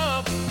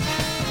up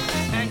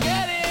and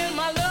get in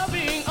my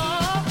loving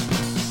arms.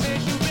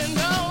 Since you've been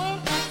gone,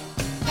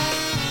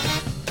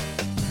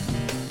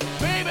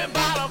 baby,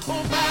 about a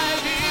 4-5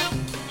 years,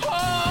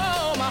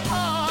 oh, my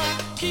heart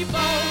keeps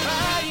on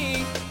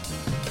crying.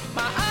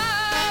 My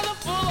eyes are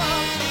full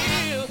of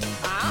tears.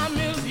 I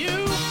miss you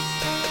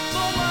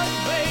so much,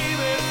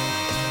 baby.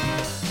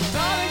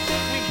 Darling,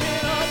 since we've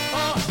been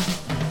apart,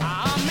 I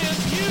miss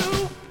you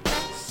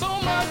so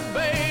much,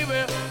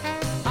 baby.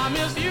 I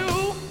miss you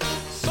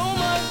so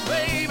much,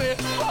 baby.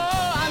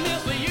 Oh, I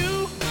miss you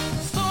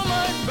so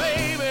much,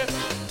 baby.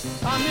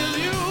 I miss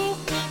you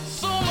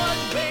so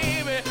much,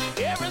 baby.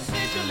 Ever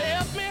since you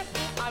left me,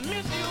 I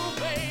miss you,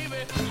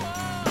 baby.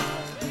 Oh,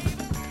 baby.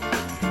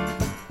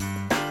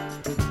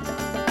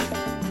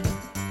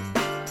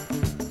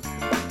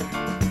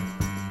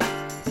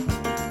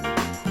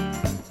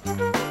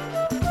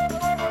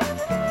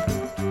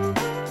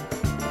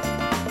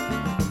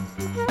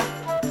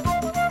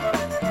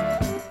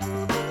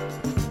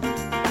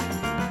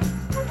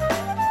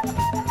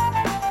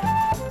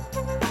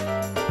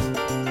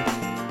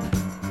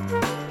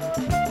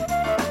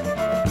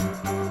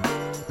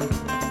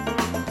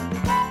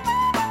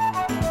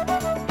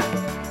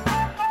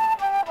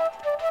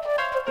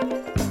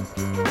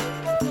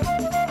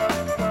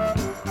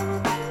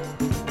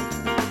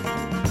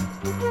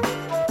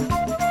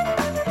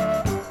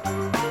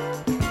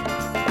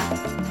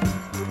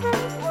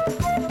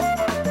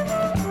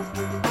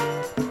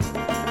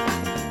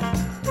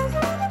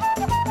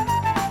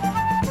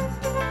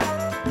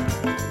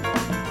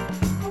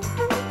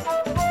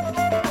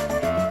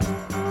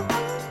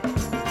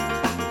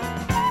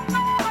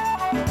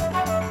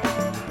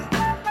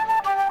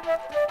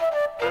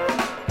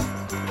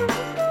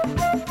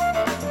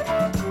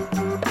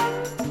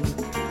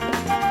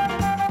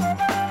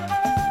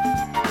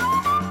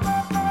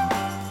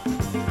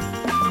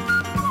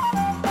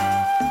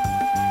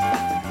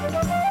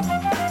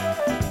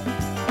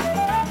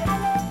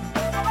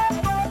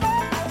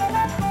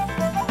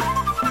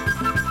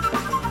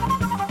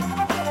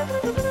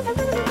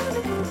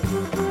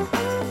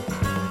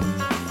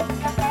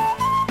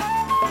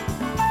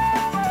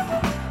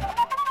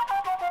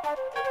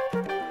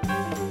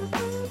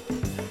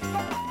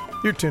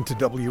 You're tuned to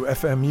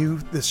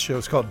WFMU. This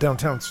show's called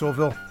Downtown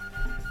Soulville.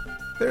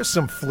 There's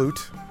some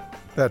flute,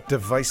 that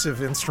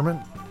divisive instrument.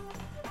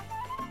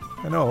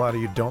 I know a lot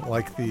of you don't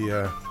like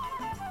the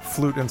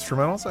flute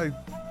instrumentals. I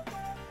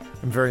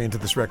am very into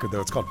this record,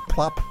 though. It's called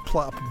Plop,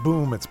 Plop,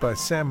 Boom. It's by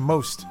Sam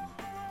Most.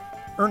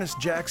 Ernest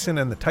Jackson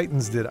and the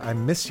Titans did I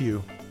Miss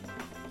You.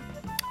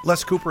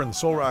 Les Cooper and the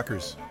Soul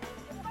Rockers,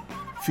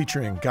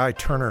 featuring Guy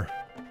Turner.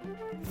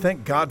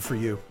 Thank God for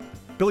You.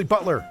 Billy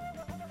Butler.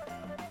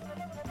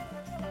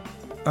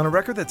 On a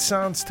record that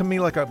sounds to me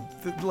like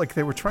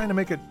they were trying to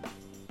make it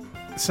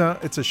sound.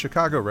 It's a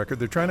Chicago record.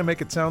 They're trying to make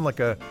it sound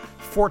like a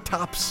Four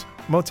Tops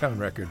Motown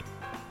record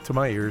to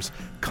my ears.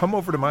 Come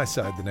Over to My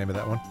Side, the name of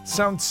that one.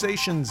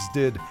 Soundsations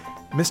did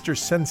Mr.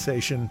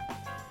 Sensation.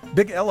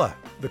 Big Ella,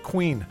 the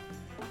Queen.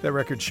 That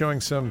record showing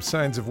some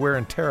signs of wear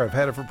and tear. I've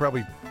had it for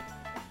probably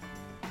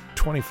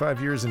 25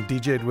 years and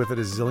DJ'd with it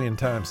a zillion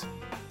times.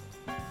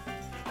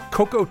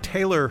 Coco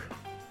Taylor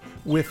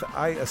with,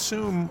 I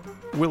assume,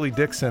 Willie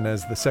Dixon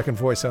as the second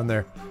voice on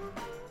there.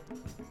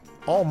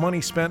 All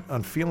money spent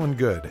on feeling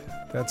good.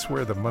 That's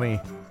where the money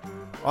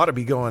ought to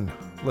be going,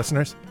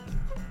 listeners.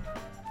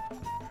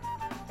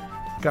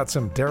 Got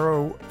some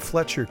Darrow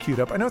Fletcher queued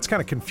up. I know it's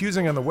kind of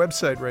confusing on the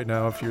website right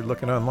now if you're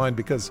looking online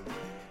because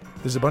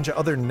there's a bunch of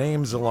other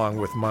names along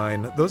with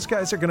mine. Those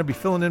guys are going to be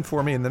filling in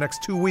for me in the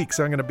next 2 weeks.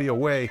 I'm going to be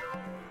away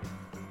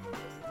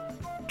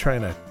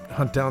trying to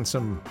hunt down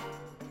some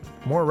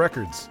more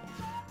records.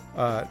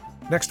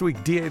 Next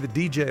week, D.A. the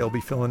DJ will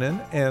be filling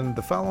in, and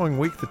the following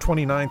week, the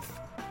 29th,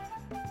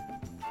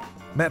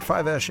 Matt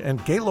Fiveash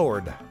and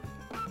Gaylord.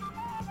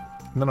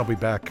 And then I'll be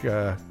back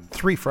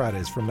 3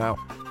 Fridays from now.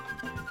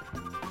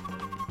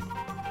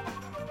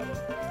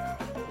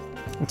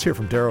 Let's hear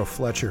from Darrow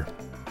Fletcher.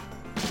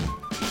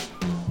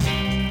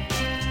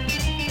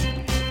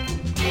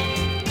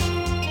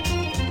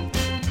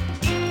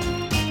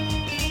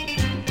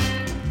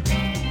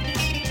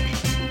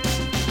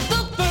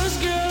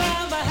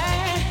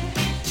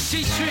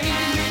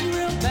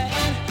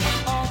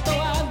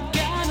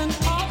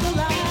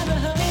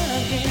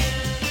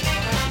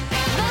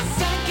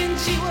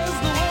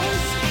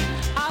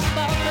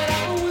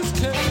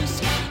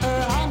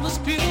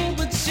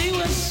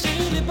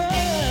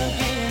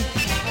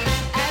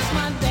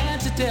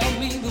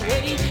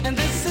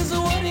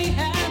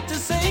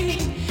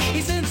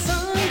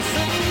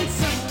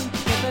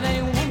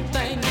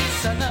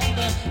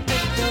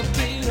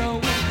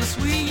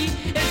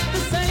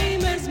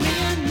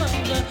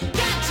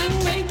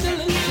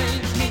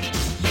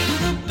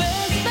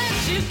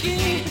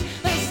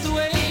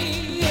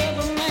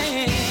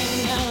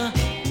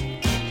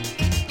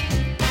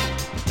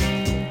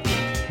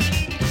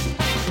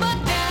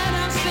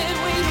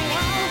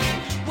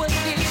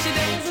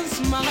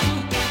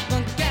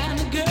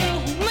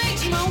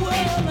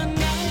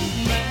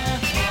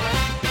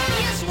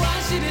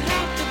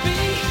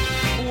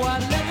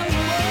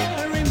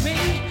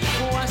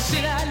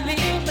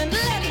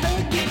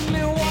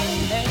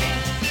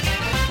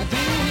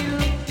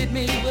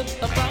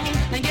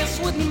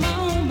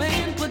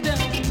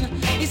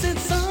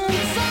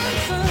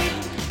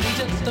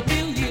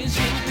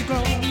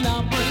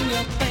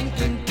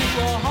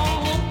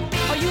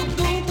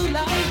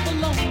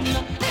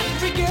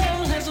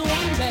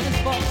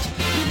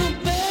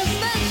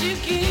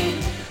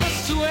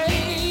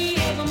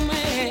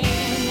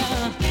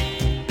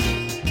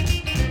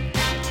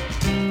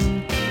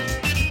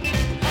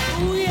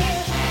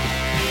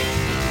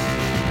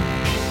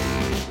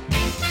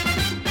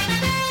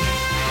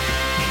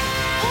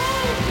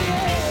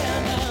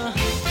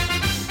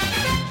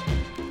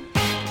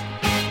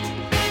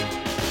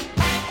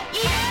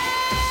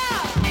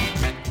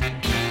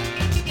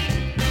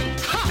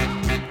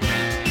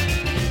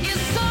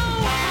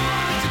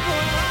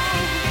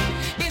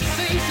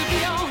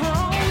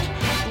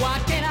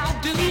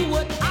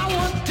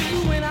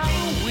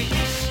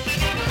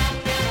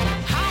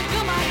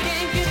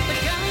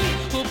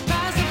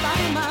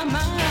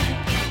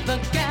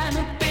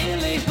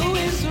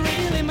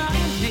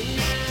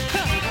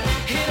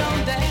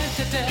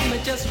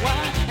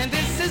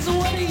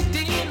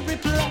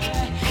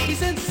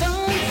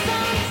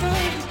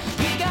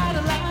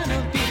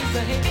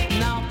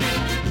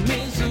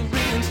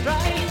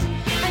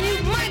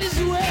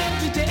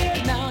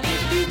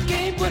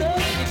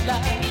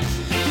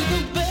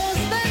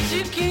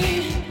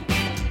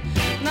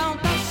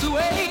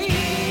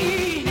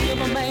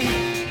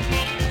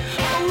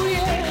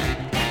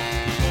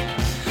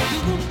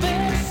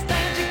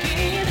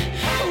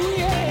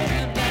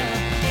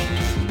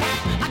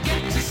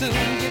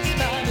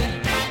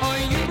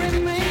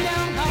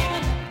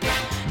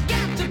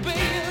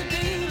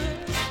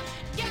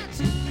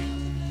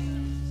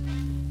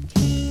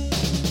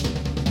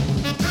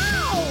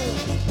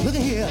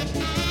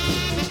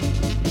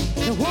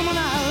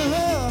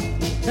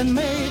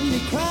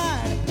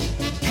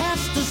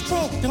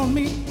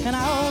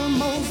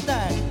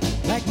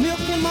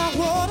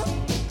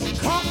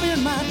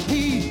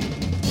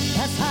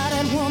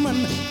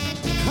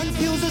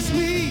 Confuses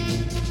me.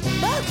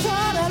 That's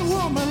why that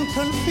woman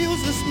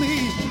confuses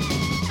me.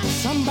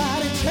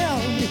 Somebody tell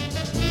me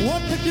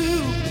what to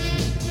do.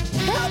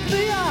 Help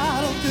me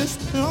out of this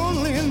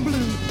lonely and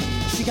blue.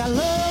 She got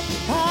love,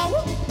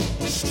 power,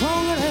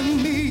 stronger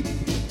than me.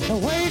 The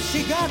way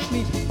she got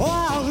me,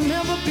 oh, I'll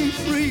never be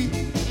free.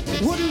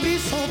 It wouldn't be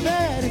so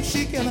bad if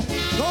she can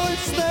go and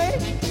stay.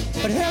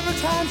 But every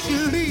time she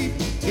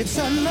leaves, it's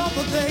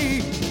another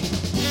day.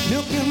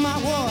 Milk in my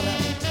water,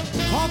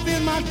 coffee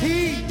in my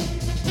tea.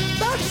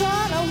 That's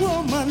why a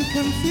woman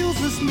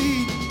confuses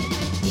me.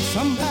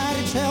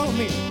 Somebody tell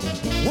me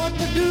what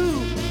to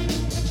do.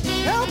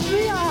 Help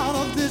me out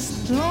of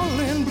this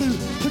lonely and blue.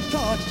 Good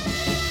God.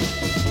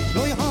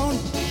 Blow your horn.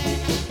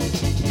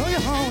 Blow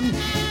your horn.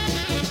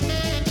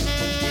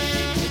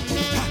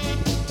 Ha.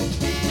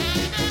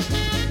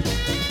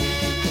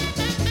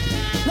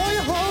 Blow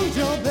your horn,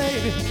 Joe,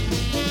 baby.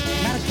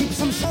 Gotta keep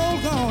some soul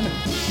going.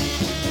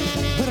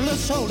 Put a little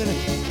soul in it.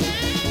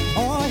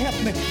 Oh, help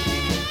me.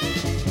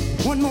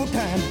 One more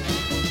time.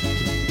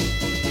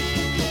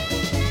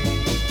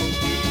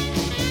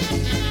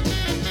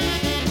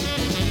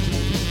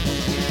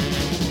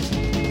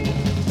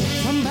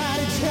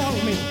 Somebody tell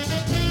me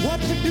what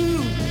to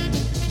do.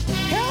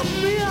 Help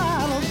me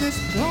out of this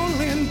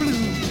lonely and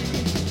blue.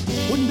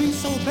 Wouldn't be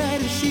so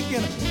bad if she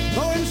can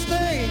go and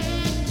stay.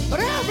 But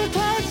every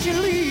time she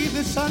leaves,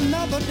 it's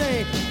another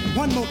day.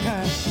 One more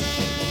time.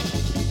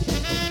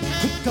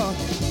 Good God.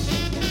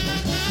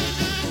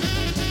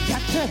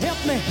 Got to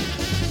help me.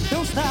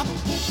 Don't stop.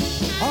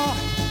 Oh,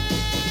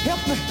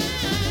 help me.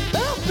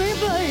 Help me,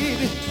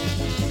 baby.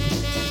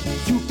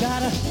 You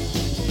gotta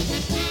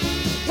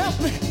help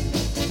me.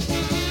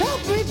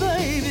 Help me,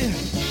 baby.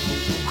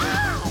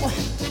 Ow!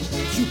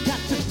 You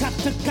got to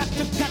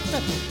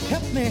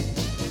help me.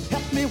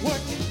 Help me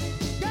work.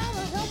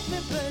 Gotta help me,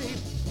 baby.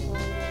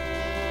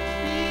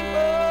 People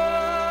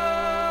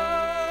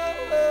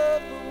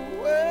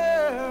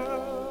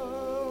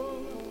of the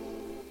world,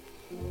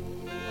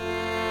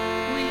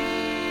 we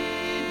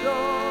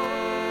don't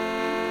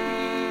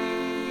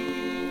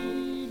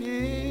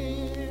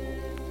need it.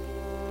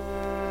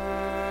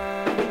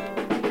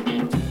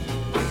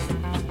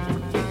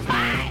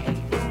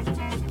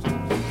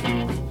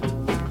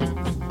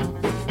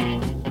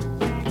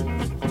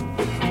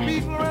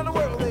 People around the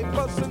world, they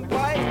fuss and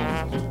fight.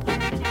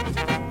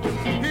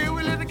 Here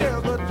we live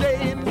together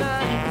day and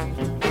night.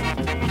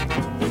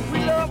 We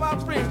love our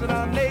friends and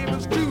our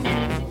neighbors too.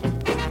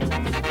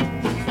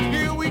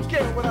 Here we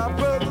care what our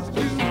brothers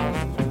do.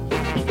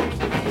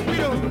 We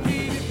don't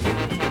need it.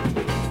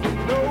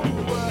 No,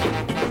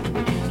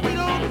 we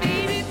don't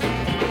need it.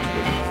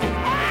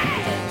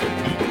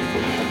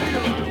 We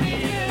don't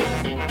need it.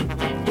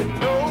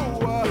 No,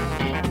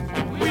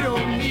 we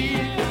don't need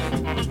it.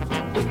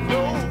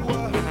 No,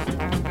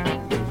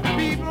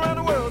 people around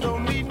the world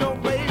don't need no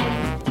baby.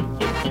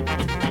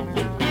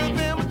 Give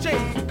them a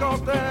chance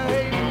because they're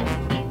able.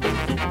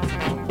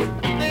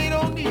 They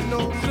don't need no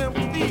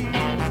sympathy.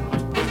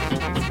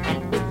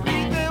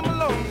 Leave them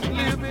alone to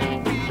live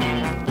in peace.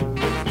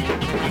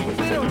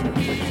 They don't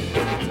need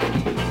it.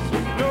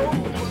 No,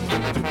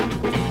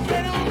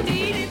 they don't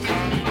need it.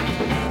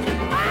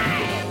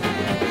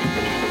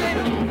 They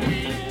don't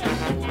need it.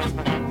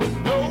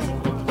 No,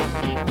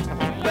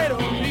 they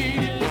don't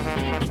need it.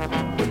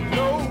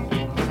 No.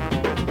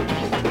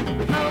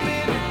 How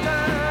many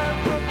times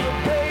must the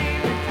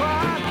baby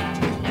cry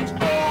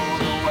before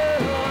the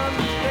world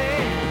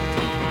understands?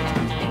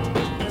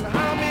 And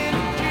how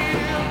many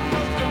tears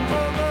must the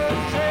mother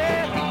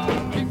shed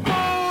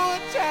before a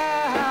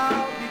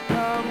child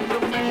becomes a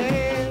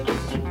man?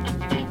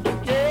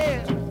 Yeah,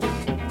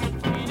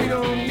 we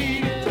don't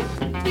need it.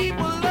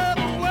 People of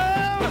the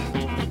world,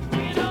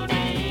 we don't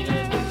need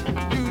it.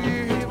 Do you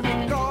hear me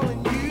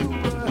calling you?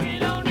 We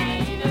don't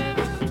need it.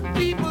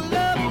 People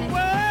of the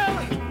world,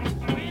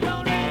 we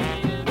don't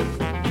need it.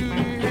 Do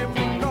you hear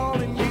me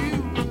calling you?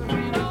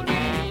 We don't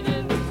need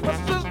it. My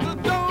sisters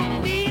don't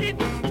need it.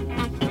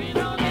 We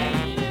don't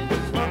need it.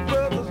 My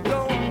brothers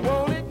don't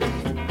want it.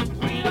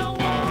 We don't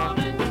want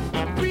it.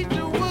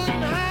 Preacher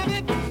wouldn't have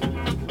it.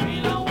 We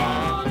don't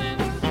want it.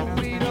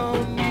 We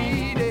don't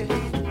need it.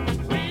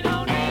 We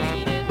don't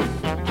need it.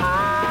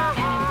 Ah,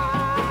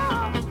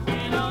 we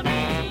don't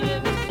need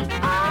it.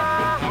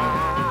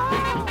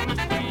 Ah,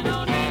 we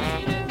don't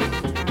need it.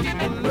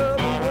 People of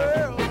the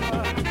world,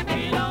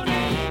 we don't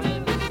need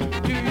it.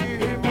 Do you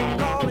hear me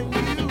calling you?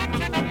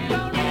 We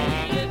don't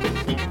need it.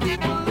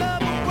 People of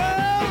the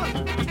world,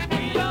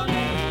 we don't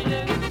need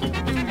it.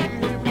 Do you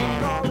hear me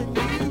calling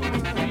you?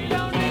 We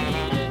don't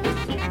need it.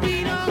 We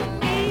don't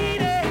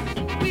need it.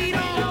 We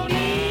don't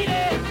need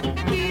it.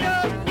 We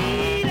don't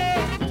need it.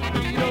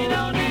 We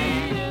don't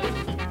need it.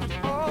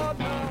 Oh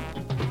no.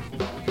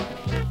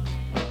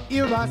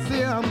 If I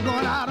say I'm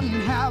going out and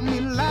have me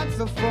lots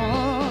of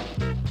fun,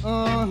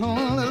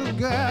 little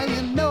girl,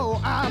 you know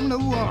I'm the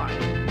one.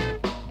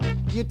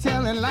 You're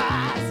telling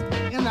lies,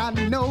 and I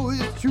know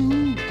it's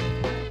true.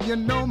 You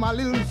know my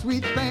little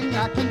sweet thing,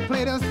 I can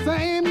play the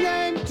same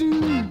game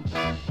too.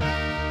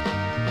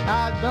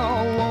 I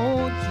don't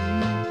want you.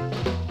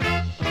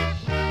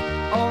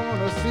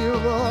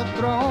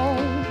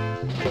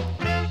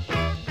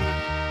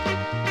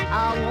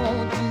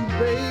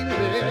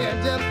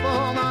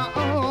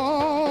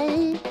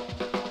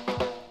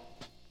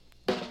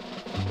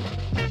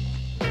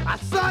 I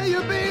saw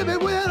you, baby,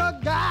 with a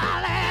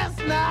guy last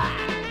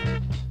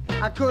night.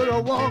 I could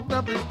have walked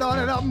up and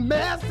started a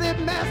messy,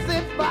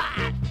 messy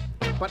fight.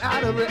 But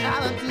out of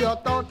reality, a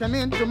thought came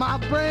into my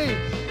brain.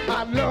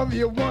 I love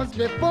you once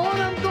before,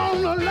 I'm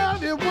gonna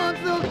love you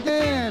once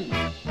again.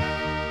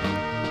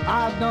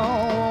 I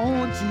don't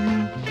want you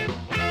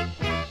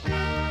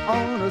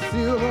on a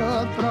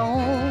silver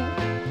throne.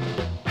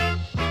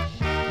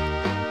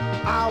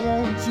 I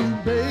want you,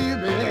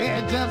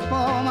 baby, just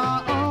for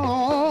my own.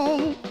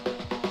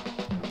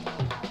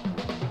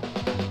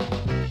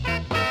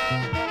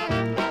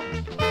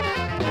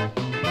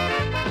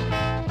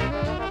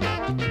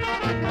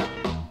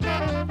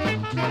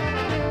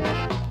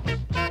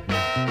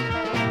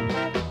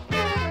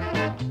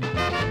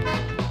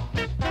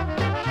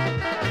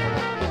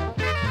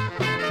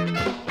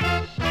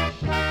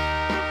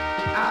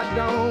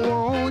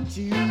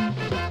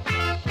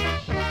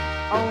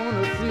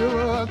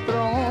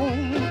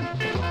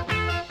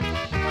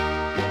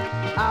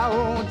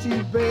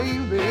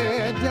 Baby,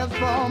 just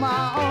for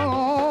my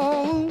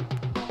own.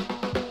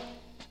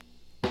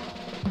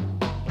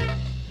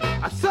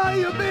 I saw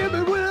you,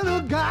 baby, with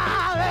a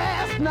guy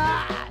last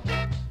night.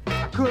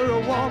 I could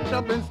have walked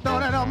up and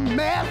started a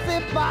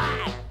messy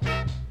fight.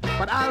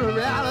 But out of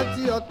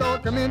reality, a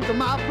thought came into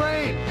my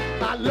brain.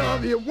 I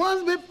love you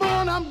once before,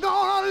 and I'm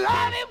gonna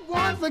love you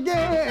once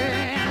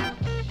again.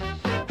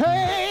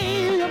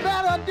 Hey, you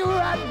better do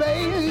right,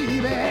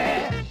 baby.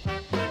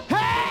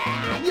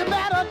 You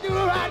better do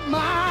right,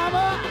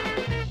 mama.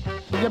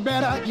 You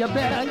better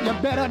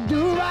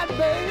do right,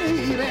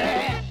 baby.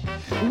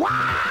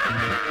 Why?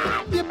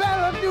 You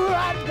better do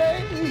right,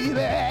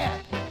 baby.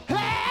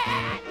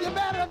 Hey, you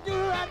better do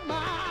right,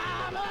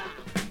 mama.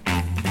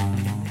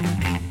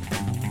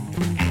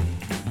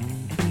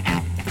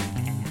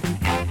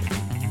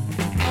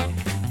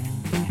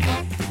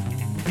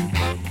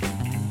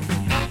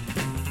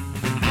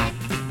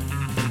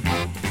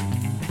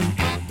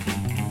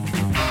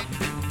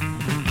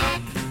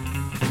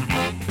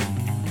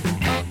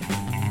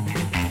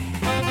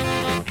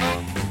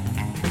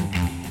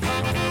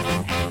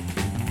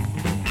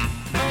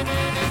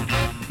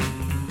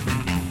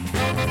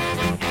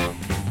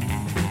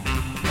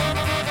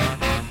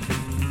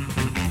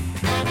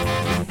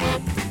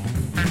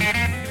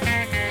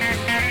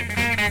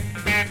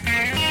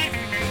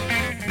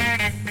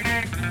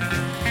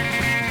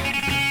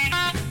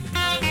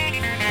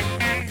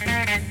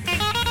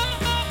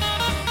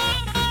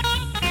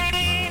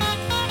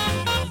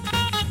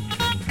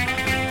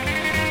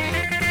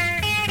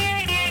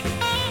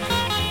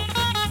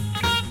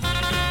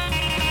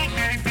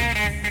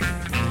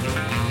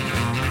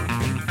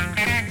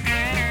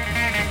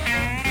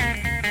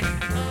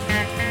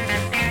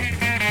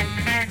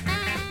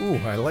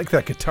 I like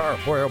that guitar.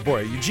 Boy, oh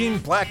boy. Eugene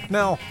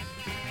Blackwell.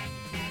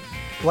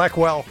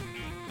 Blacknell?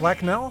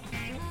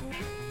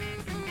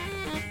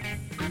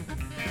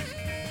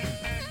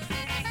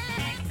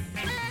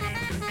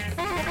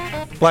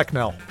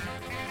 Blacknell.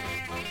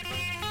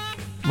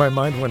 My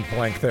mind went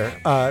blank there.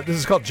 This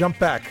is called Jump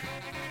Back.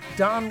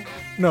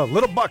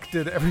 Little Buck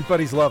did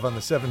Everybody's Love on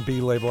the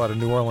 7B label out of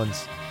New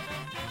Orleans.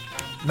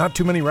 Not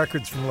too many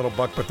records from Little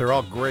Buck, but they're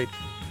all great.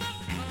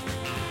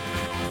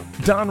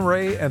 Don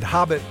Ray and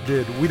Hobbit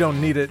did We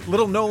Don't Need It.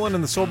 Little Nolan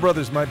and the Soul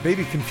Brothers, My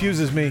Baby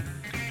Confuses Me.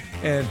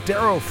 And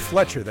Darrow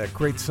Fletcher, that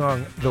great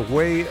song, The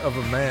Way of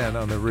a Man,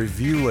 on the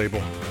Review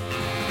label.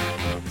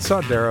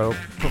 Saw Darrow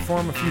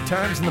perform a few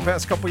times in the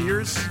past couple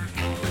years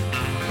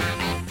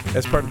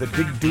as part of the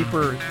Dig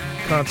Deeper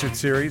concert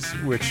series,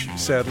 which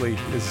sadly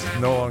is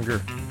no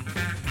longer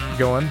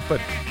going,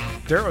 but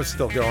Darrow's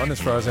still going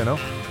as far as I know.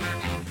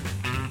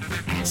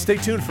 Stay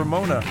tuned for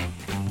Mona.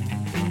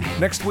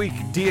 Next week,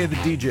 D.A. the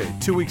DJ.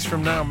 2 weeks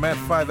from now, Matt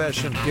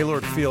Five-Esh and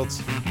Gaylord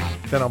Fields.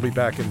 Then I'll be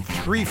back in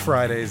 3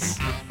 Fridays.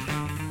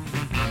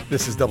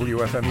 This is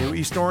WFMU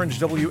East Orange,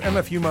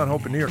 WMFU Mount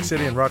Hope in New York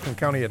City and Rockland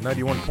County at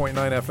 91.9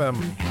 FM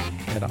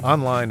and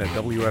online at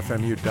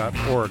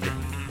WFMU.org.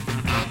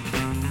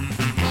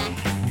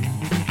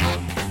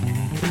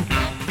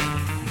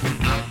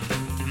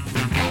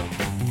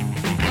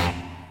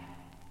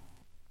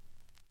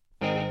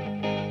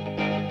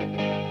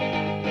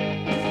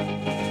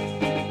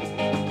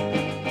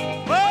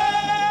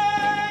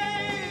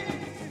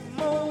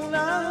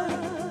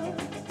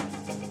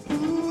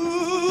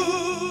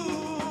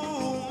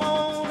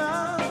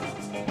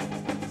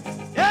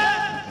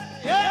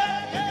 Yeah,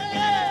 yeah,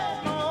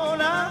 yeah,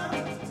 Mona.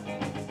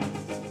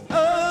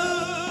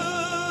 Oh.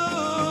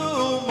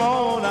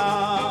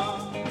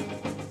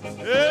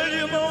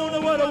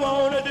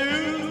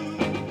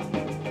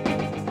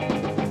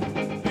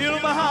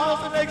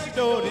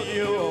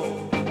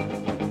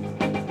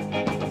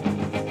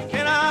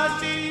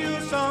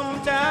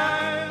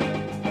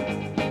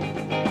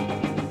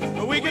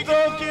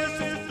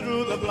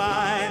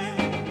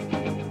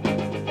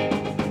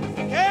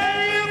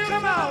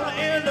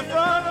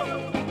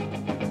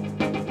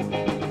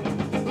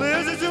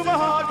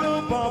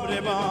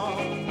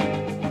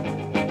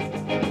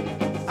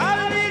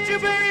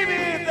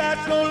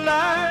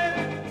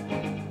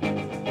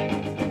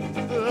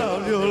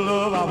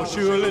 love, I will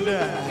surely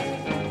die.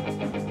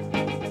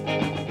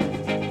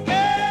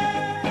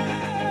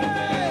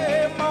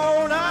 Hey,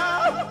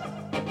 Mona,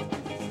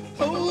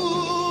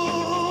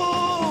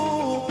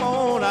 ooh,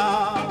 Mona,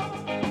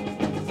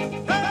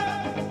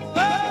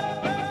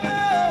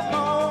 hey,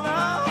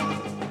 Mona,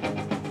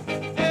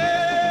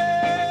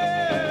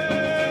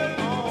 hey,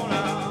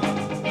 Mona.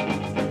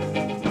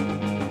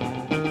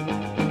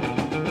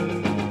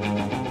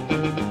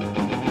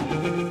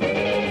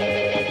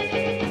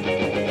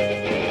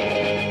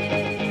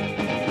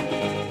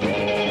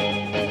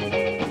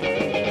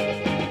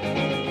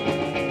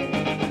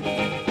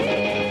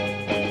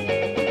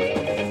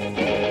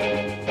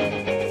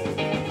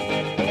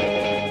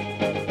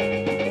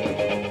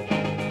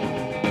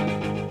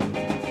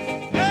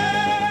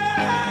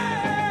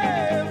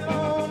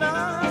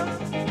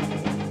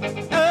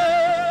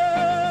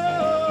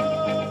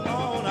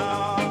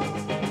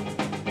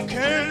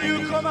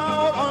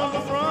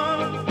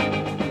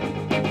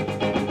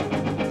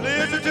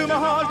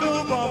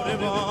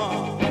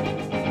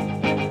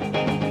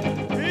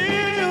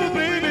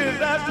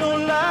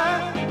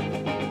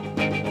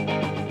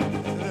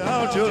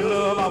 Your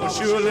love, I will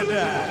surely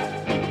die.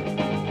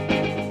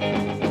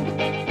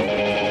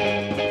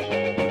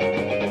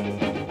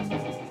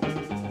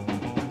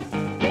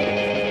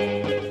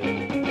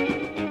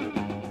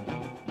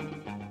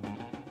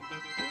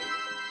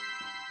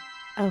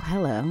 Oh,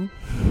 hello.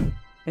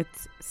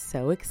 It's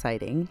so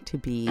exciting to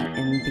be in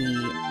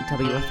the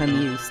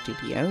WFMU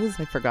studios.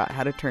 I forgot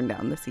how to turn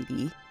down the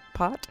CD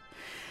pot.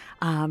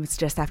 It's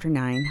just after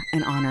 9.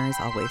 An honor, as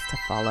always, to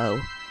follow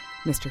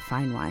Mr.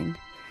 Finewine.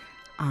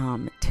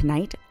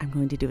 Tonight, I'm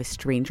going to do a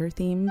Stranger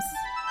Themes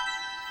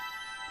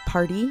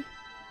party.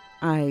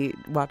 I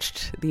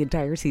watched the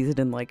entire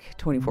season in like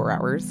 24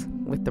 hours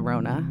with the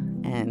Rona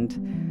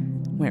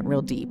and went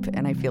real deep.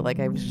 And I feel like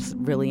I was just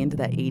really into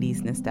that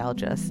 80s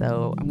nostalgia.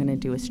 So I'm going to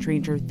do a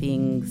Stranger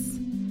Things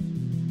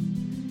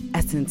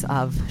essence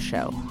of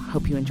show.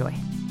 Hope you enjoy.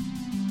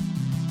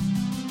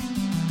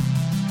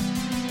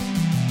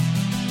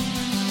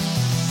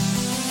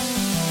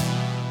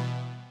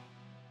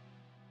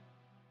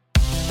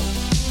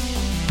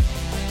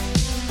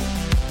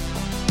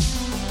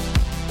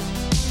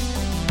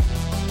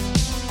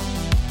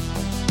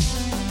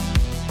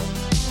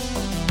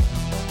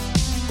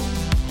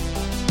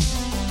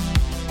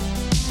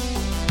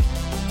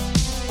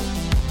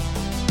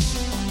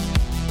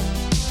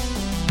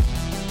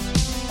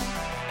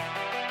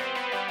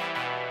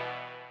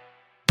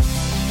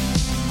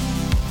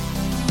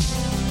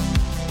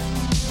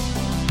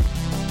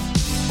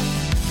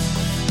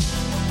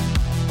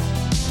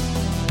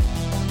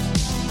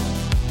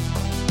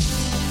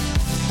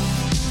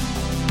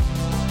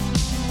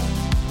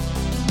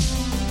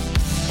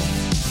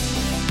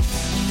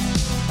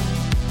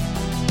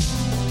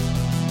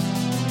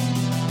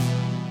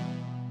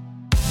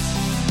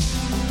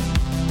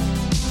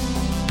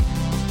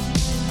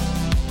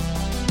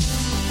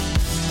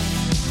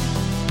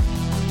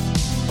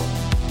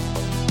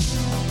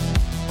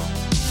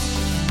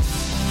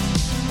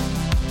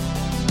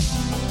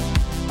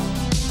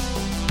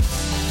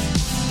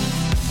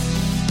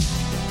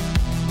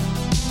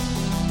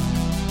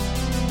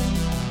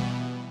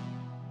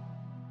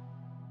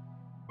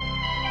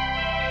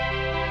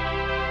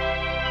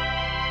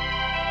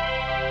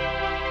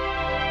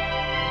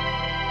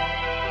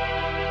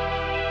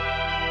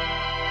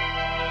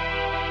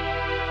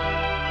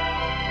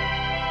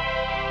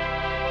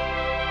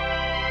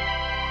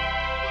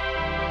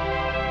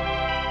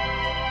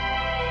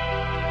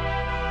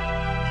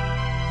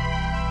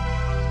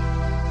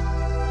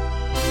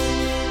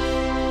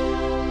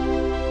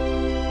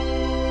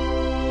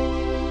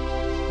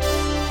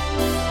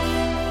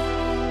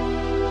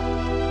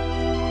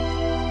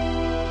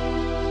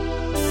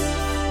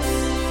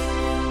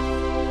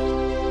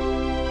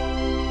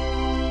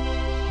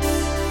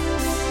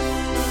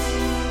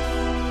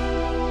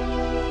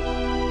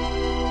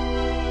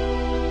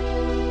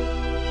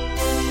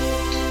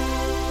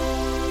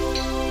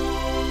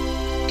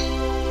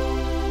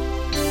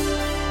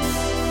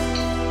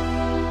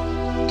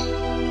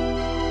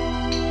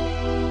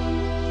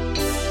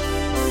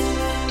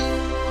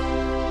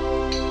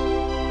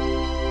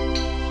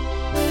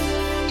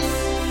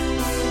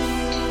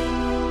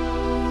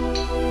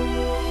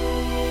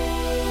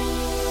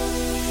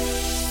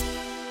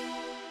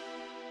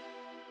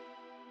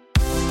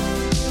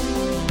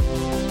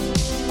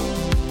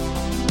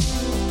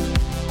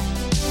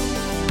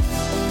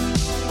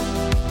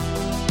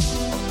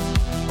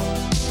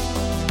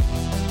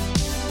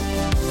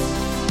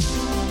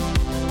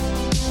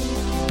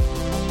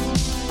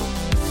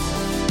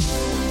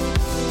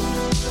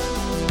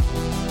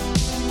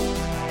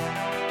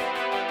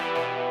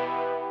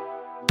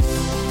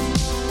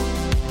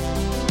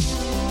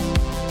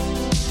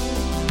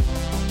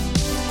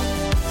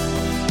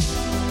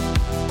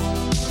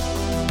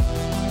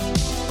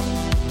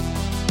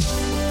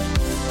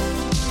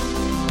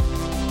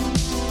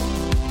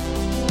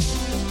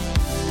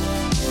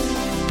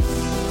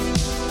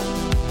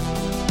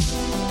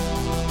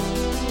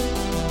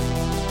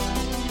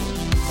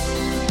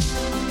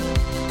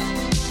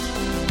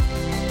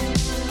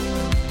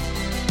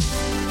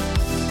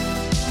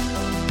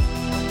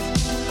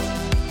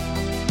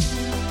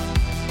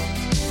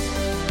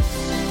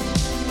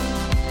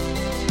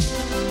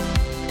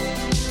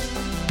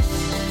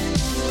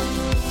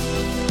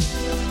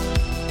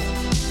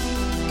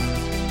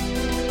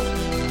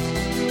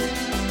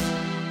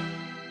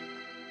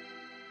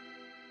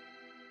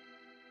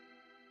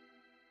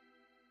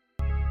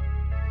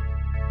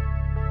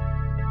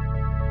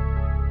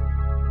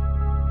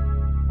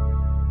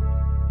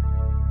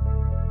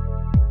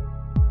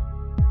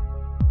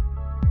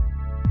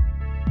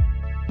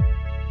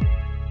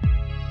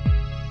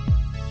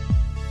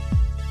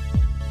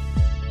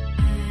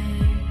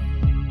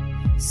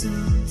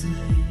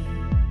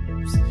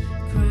 sometimes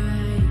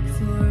cry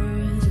for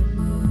the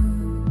moon.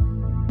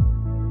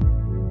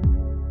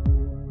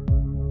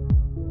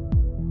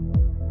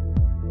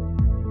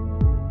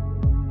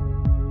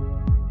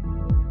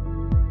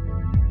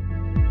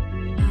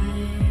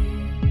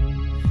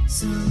 I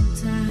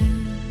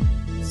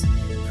sometimes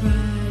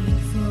cry